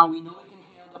ball well. We know he can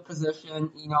handle the position.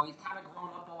 You know, he's kind of grown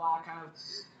up a lot. Kind of.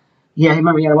 Yeah, I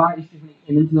remember he had a lot of issues when he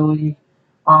came into the league.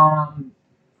 Um,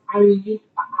 I mean,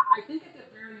 I think at the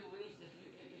very least, if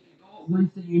you go with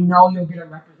Winston, you know you'll get a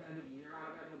representative year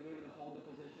out of him. He'll be able to hold the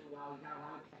position well. He's got a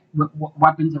lot of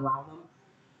weapons around him.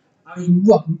 I mean,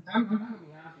 look, I'm going to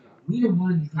be honest with you. Neither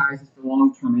one of these guys is the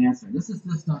long-term answer. This is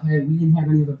just a, hey, we didn't have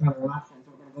any other better options,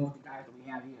 so we're going to go with the guys that we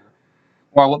have here.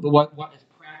 Or what is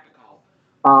practical.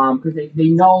 Because they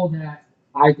know that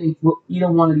I think either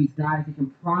one of these guys, they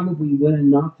can probably win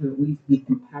enough to at least be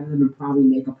competitive and probably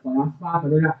make a playoff spot,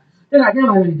 but they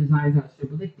don't have any designs on a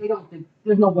Super Bowl. They don't think,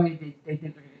 there's no way they think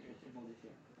they're going to get to a Super Bowl this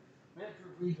year. When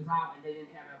Drew Brees was out and they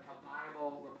didn't have a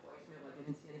viable replacement, like they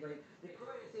didn't see anybody, they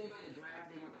couldn't see anybody in the draft,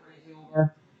 they went crazy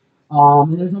over.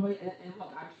 And there's nobody, and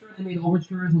look, I'm sure they made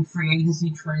overtures and free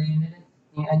agency trade,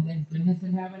 and they just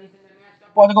didn't have anything that matched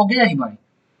up or to go get anybody.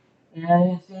 And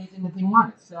I didn't see anything that they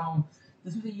wanted. So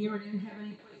this was a year they didn't have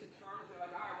any place to turn. So they're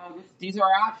like, all right, well, these are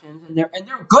our options, and they're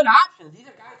good options. These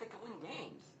are guys that can win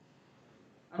games.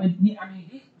 I mean,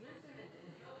 these Vincent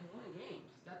and Hill can win games.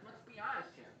 Let's be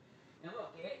honest here. And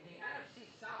look, the NFC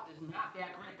South is not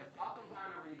that great. The Falcons are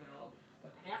on a rebuild.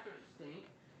 The Panthers stink.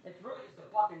 It's really just the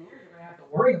Buccaneers you're going to have to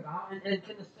worry about. And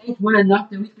can the Saints win enough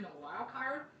to at least get a wild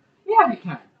card? Yeah, they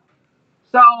can.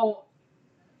 So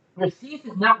the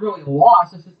season's not really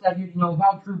lost. It's just that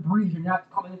without Drew Brees, you're not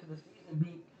coming into the season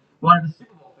being one of the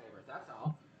Super Bowl favorites. That's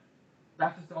all.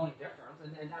 That's just the only difference.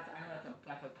 And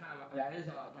that's a kind of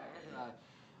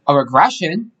a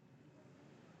regression.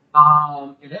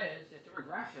 It is. It's a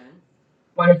regression,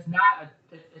 but it's not.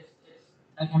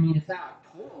 I mean, it's not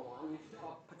a total one. You're still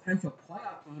a potential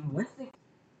playoff team. Winston,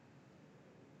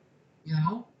 you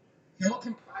know, Hill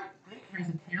can. I think has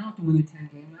the talent to win you 10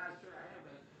 games. I'm not sure I am,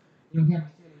 but you'll get to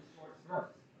see him in short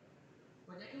spurts.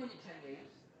 But they can win you 10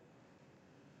 games.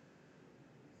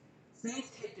 Saints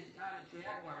take the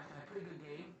Jaguars in a pretty good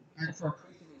game, and for a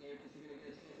preseason game, because you're going to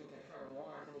get a chance to look at Trevor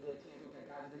Lawrence and you get a chance to look at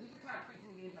guys. These are the kind of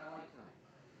preseason games I like tonight.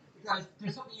 Because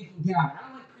there's something you can get out of it. I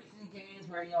don't like preseason games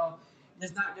where there's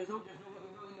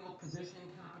really no position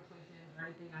competition or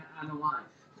anything on the line.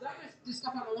 So that is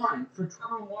stuff on the line. For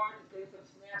Trevor Lawrence, getting some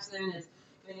snaps in, it's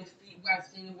getting his feet wet,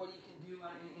 seeing what he can do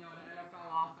on an NFL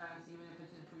offense, even if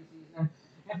it's in preseason.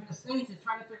 And for the Saints, it's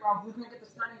trying to figure out who's going to get the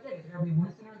starting gig. Is it going to be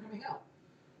Winston or is it going to be Hill?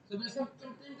 So there's some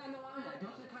things on the line.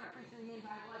 Those are the kind of preseason games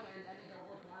I like, and I think they're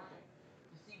worth watching.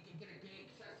 To see, to get a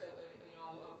game sense of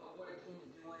what a team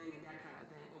is doing and that kind of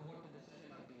thing, and what the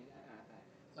decision might be and that kind of thing.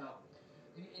 So,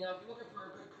 if you're looking for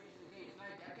a good preseason game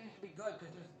tonight, that game should be good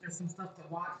because there's some stuff to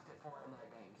watch for in that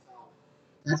game. So,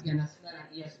 that's tonight on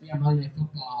ESPN Monday Night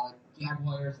Football,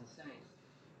 Jaguars and Saints.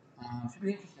 Should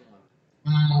be an interesting one.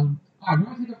 All right,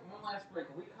 we're going to take one last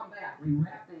break. When we come back, we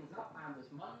wrap things up on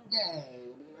this Monday.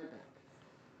 We'll be right back.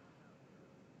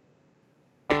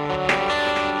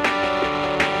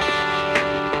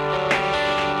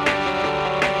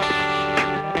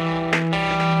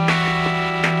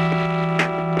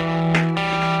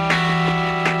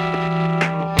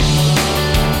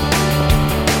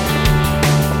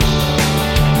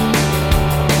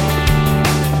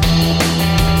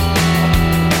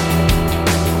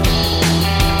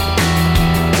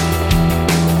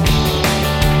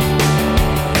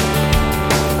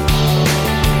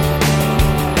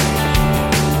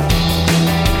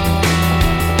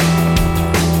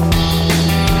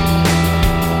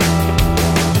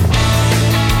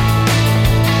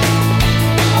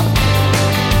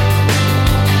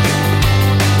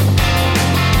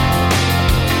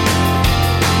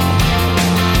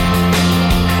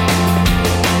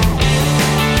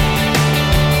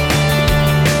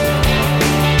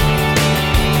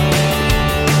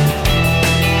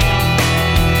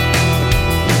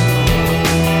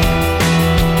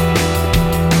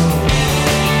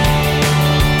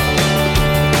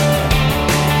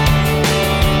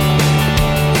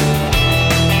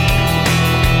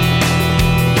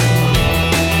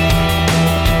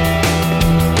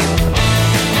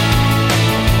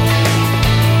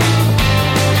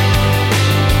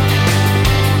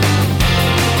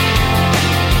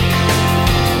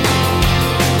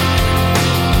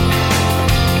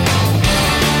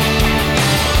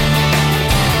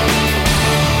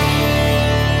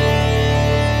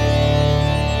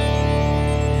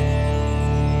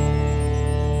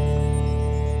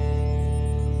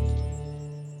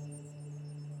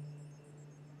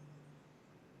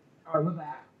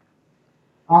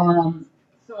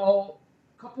 So,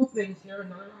 a couple things here.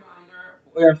 Another reminder: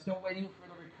 we are still waiting for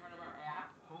the return of our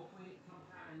app. Hopefully,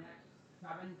 sometime in the next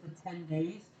 7 to 10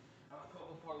 days. I was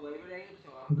told before Labor Day,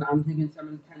 so I'm thinking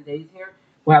 7 to 10 days here.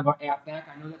 We'll have our app back.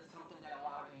 I know that's something that a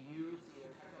lot of you use to either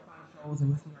catch up on shows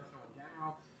and listen to our show in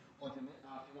general, or to, if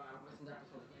you want to listen to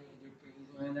episodes again, you can do it pretty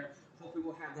easily in there. Hopefully,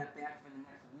 we'll have that back for the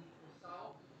next week or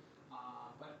so.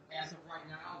 But as of right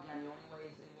now, again, the only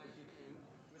ways in which you can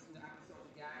listen to episodes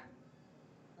again,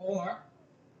 or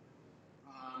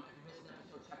if you missed an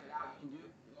episode, check it out. The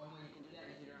only way you can do that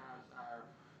is either on our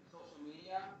social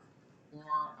media or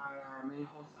on our main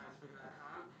host on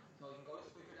Spreaker.com. So you can go to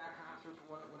Spreaker.com, search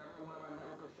for whatever one of our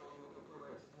network of shows you're looking for,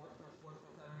 whether it's sports or sports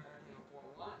or entertainment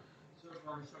 401, search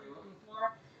for whatever show you're looking for.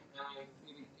 And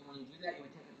when you do that, you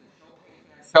would take it to the show page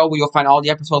for that show where you'll find all the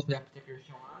episodes for that particular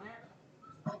show on there.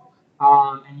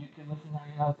 And you can listen to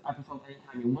any of those episodes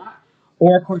anytime you want.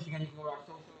 Or, of course, you can go to our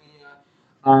social media.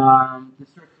 The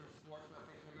search for sports, our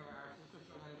sister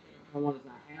show, one does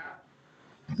not have.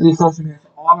 Any social media, so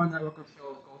all our network of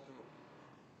shows go through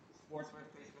Sportsman,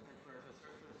 Facebook, and Twitter. So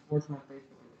search for Sportsman,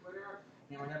 Facebook, and Twitter.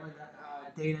 And whatever the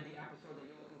date of the episode that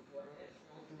you're looking for is,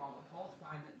 scroll through all the posts,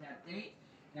 find that date.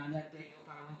 And on that date, you'll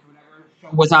find a link to whatever show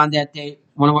was on that date,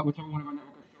 whichever one of our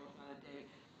network of shows on that date.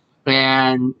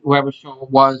 And whatever show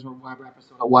it was or whatever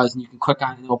episode it was, and you can click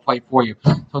on it and it'll play for you.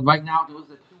 So right now,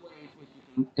 those are two ways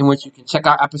in which you can check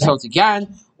out episodes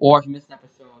again, or if you missed an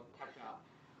episode, catch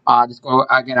up. Just go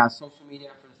again on social media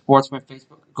for the Sportsman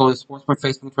Facebook. Go to Sportsman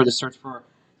Facebook and Twitter to search for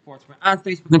Sportsman on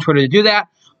Facebook and Twitter to do that,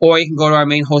 or you can go to our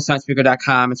main host on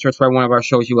Spreaker.com and search for one of our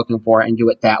shows you're looking for and do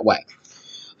it that way.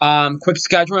 Quick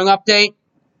scheduling update.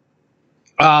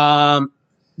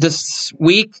 This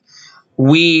week,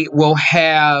 we will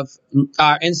have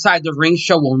our Inside the Ring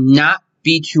show will not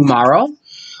be tomorrow.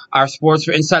 Our Sports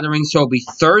for Inside the Ring show will be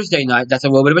Thursday night. That's a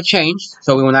little bit of a change.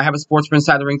 So we will not have a Sports for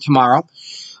Inside the Ring tomorrow.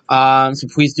 So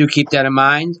please do keep that in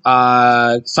mind.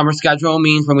 Summer schedule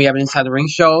means when we have an Inside the Ring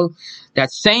show,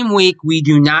 that same week we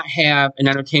do not have an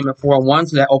Entertainment 401,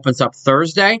 so that opens up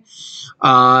Thursday,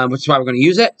 which is why we're going to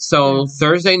use it. So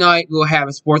Thursday night we'll have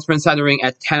a Sports for Inside the Ring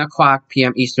at 10 o'clock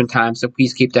p.m. Eastern Time, so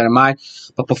please keep that in mind.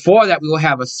 But before that, we will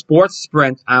have a Sports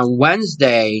Sprint on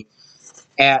Wednesday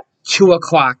at 2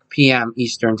 o'clock p.m.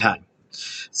 Eastern Time.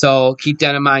 So keep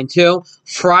that in mind too.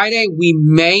 Friday, we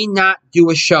may not do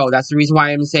a show. That's the reason why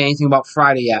I haven't said anything about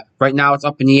Friday yet. Right now, it's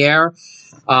up in the air.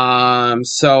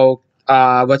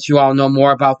 Let you all know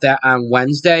more about that on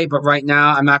Wednesday. But right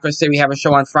now, I'm not going to say we have a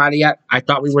show on Friday yet. I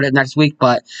thought we would have next week,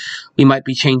 but we might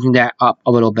be changing that up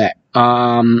a little bit.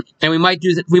 And we might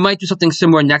do something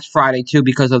similar next Friday too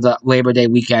because of the Labor Day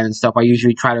weekend and stuff. I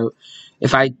usually try to,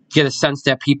 if I get a sense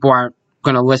that people aren't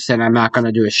going to listen, I'm not going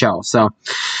to do a show. So,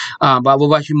 but we'll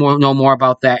let you know more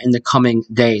about that in the coming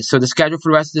days. So the schedule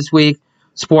for the rest of this week: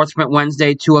 Sportsman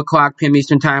Wednesday, 2 o'clock p.m.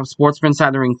 Eastern Time. Sportsman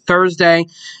Inside the Ring Thursday,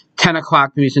 10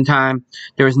 o'clock p.m. Eastern Time.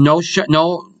 There is no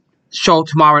show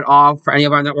tomorrow at all for any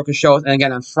of our network of shows. And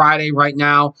again, on Friday right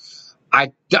now,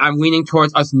 I'm leaning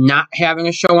towards us not having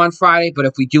a show on Friday, but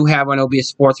if we do have one, it'll be a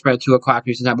sports spread at 2 o'clock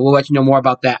Eastern Time. But we'll let you know more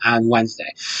about that on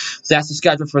Wednesday. So that's the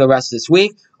schedule for the rest of this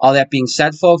week. All that being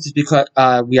said, folks, just because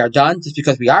we are done doesn't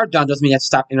mean you have to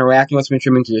stop interacting with us when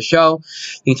contributing to the show.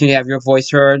 You continue to have your voice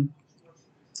heard.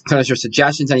 Send us your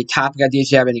suggestions, any topic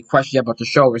ideas you have, any questions you have about the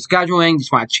show or scheduling.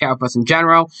 Just want to chat with us in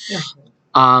general. Yeah.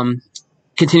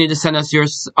 Continue to send us your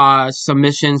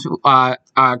submissions,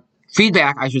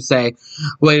 feedback, I should say,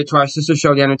 related to our sister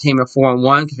show, The Entertainment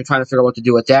 401, because we're trying to figure out what to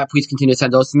do with that. Please continue to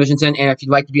send those submissions in. And if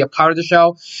you'd like to be a part of the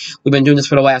show, we've been doing this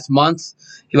for the last month.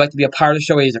 If you'd like to be a part of the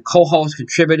show, either a co-host,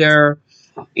 contributor,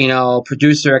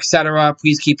 producer, etc.,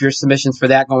 please keep your submissions for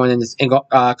that coming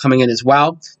in as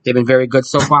well. They've been very good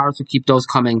so far, so keep those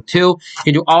coming too. You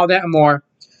can do all that and more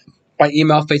by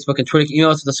email, Facebook, and Twitter.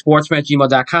 Email us at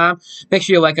thesportsman@gmail.com. Make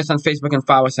sure you like us on Facebook and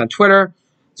follow us on Twitter,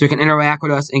 so you can interact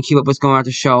with us and keep up what's going on at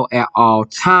the show at all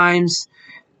times.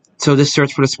 So just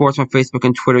search for The Sportsman on Facebook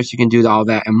and Twitter so you can do all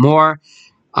that and more.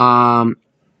 And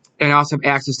also have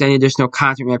access to any additional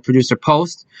content we have produced or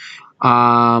post.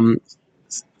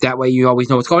 That way you always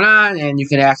know what's going on and you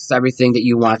can access everything that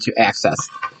you want to access.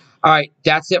 All right,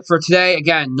 that's it for today.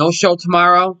 Again, no show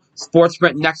tomorrow.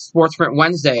 Next Sports Sprint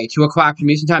Wednesday, 2 o'clock from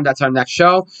Eastern Time. That's our next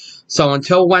show. So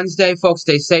until Wednesday, folks,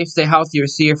 stay safe, stay healthy. We'll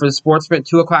see you for the Sports Sprint,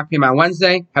 2 o'clock p.m. on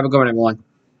Wednesday. Have a good one, everyone.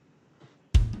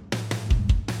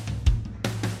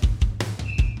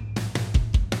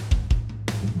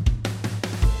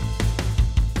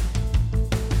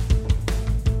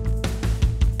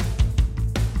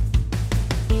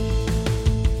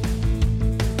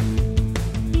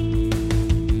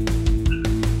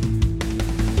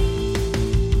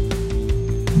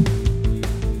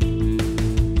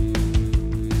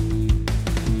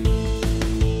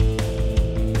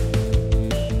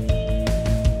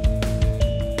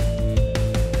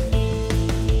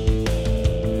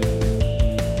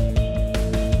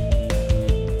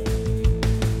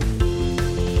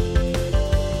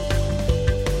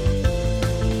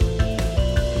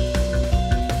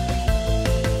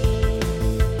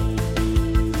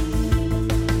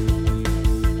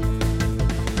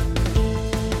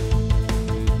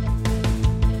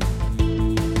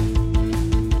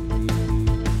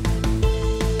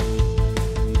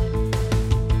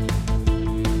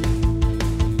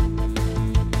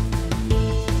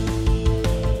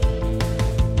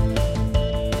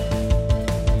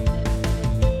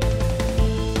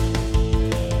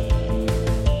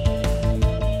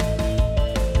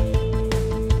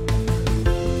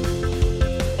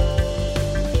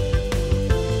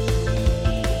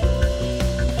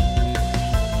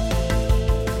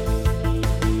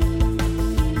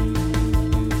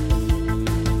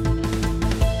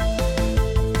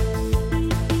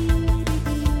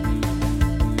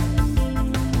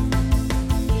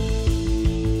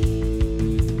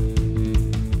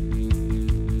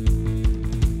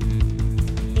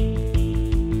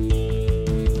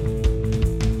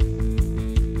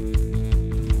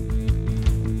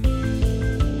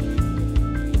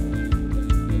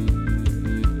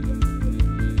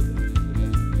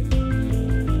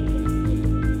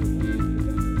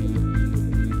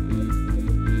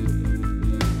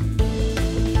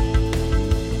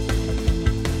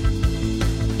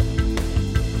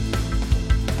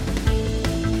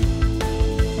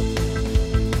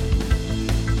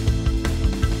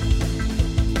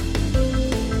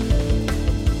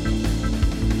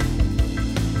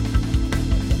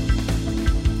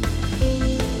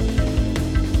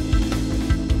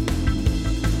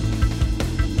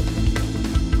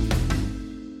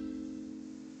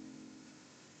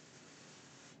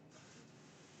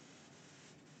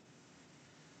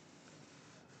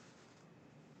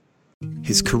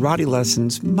 his karate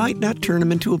lessons might not turn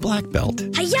him into a black belt.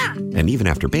 Hi-ya! And even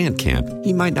after band camp,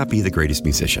 he might not be the greatest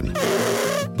musician.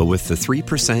 But with the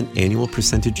 3% annual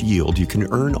percentage yield you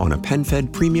can earn on a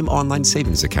PenFed premium online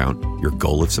savings account, your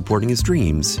goal of supporting his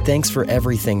dreams... Thanks for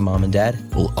everything, Mom and Dad.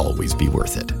 ...will always be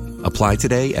worth it. Apply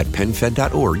today at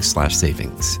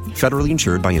PenFed.org/savings. Federally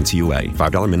insured by NCUA.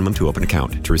 $5 minimum to open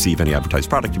account. To receive any advertised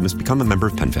product, you must become a member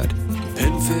of PenFed.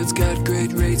 PenFed's got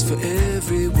great rates for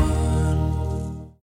every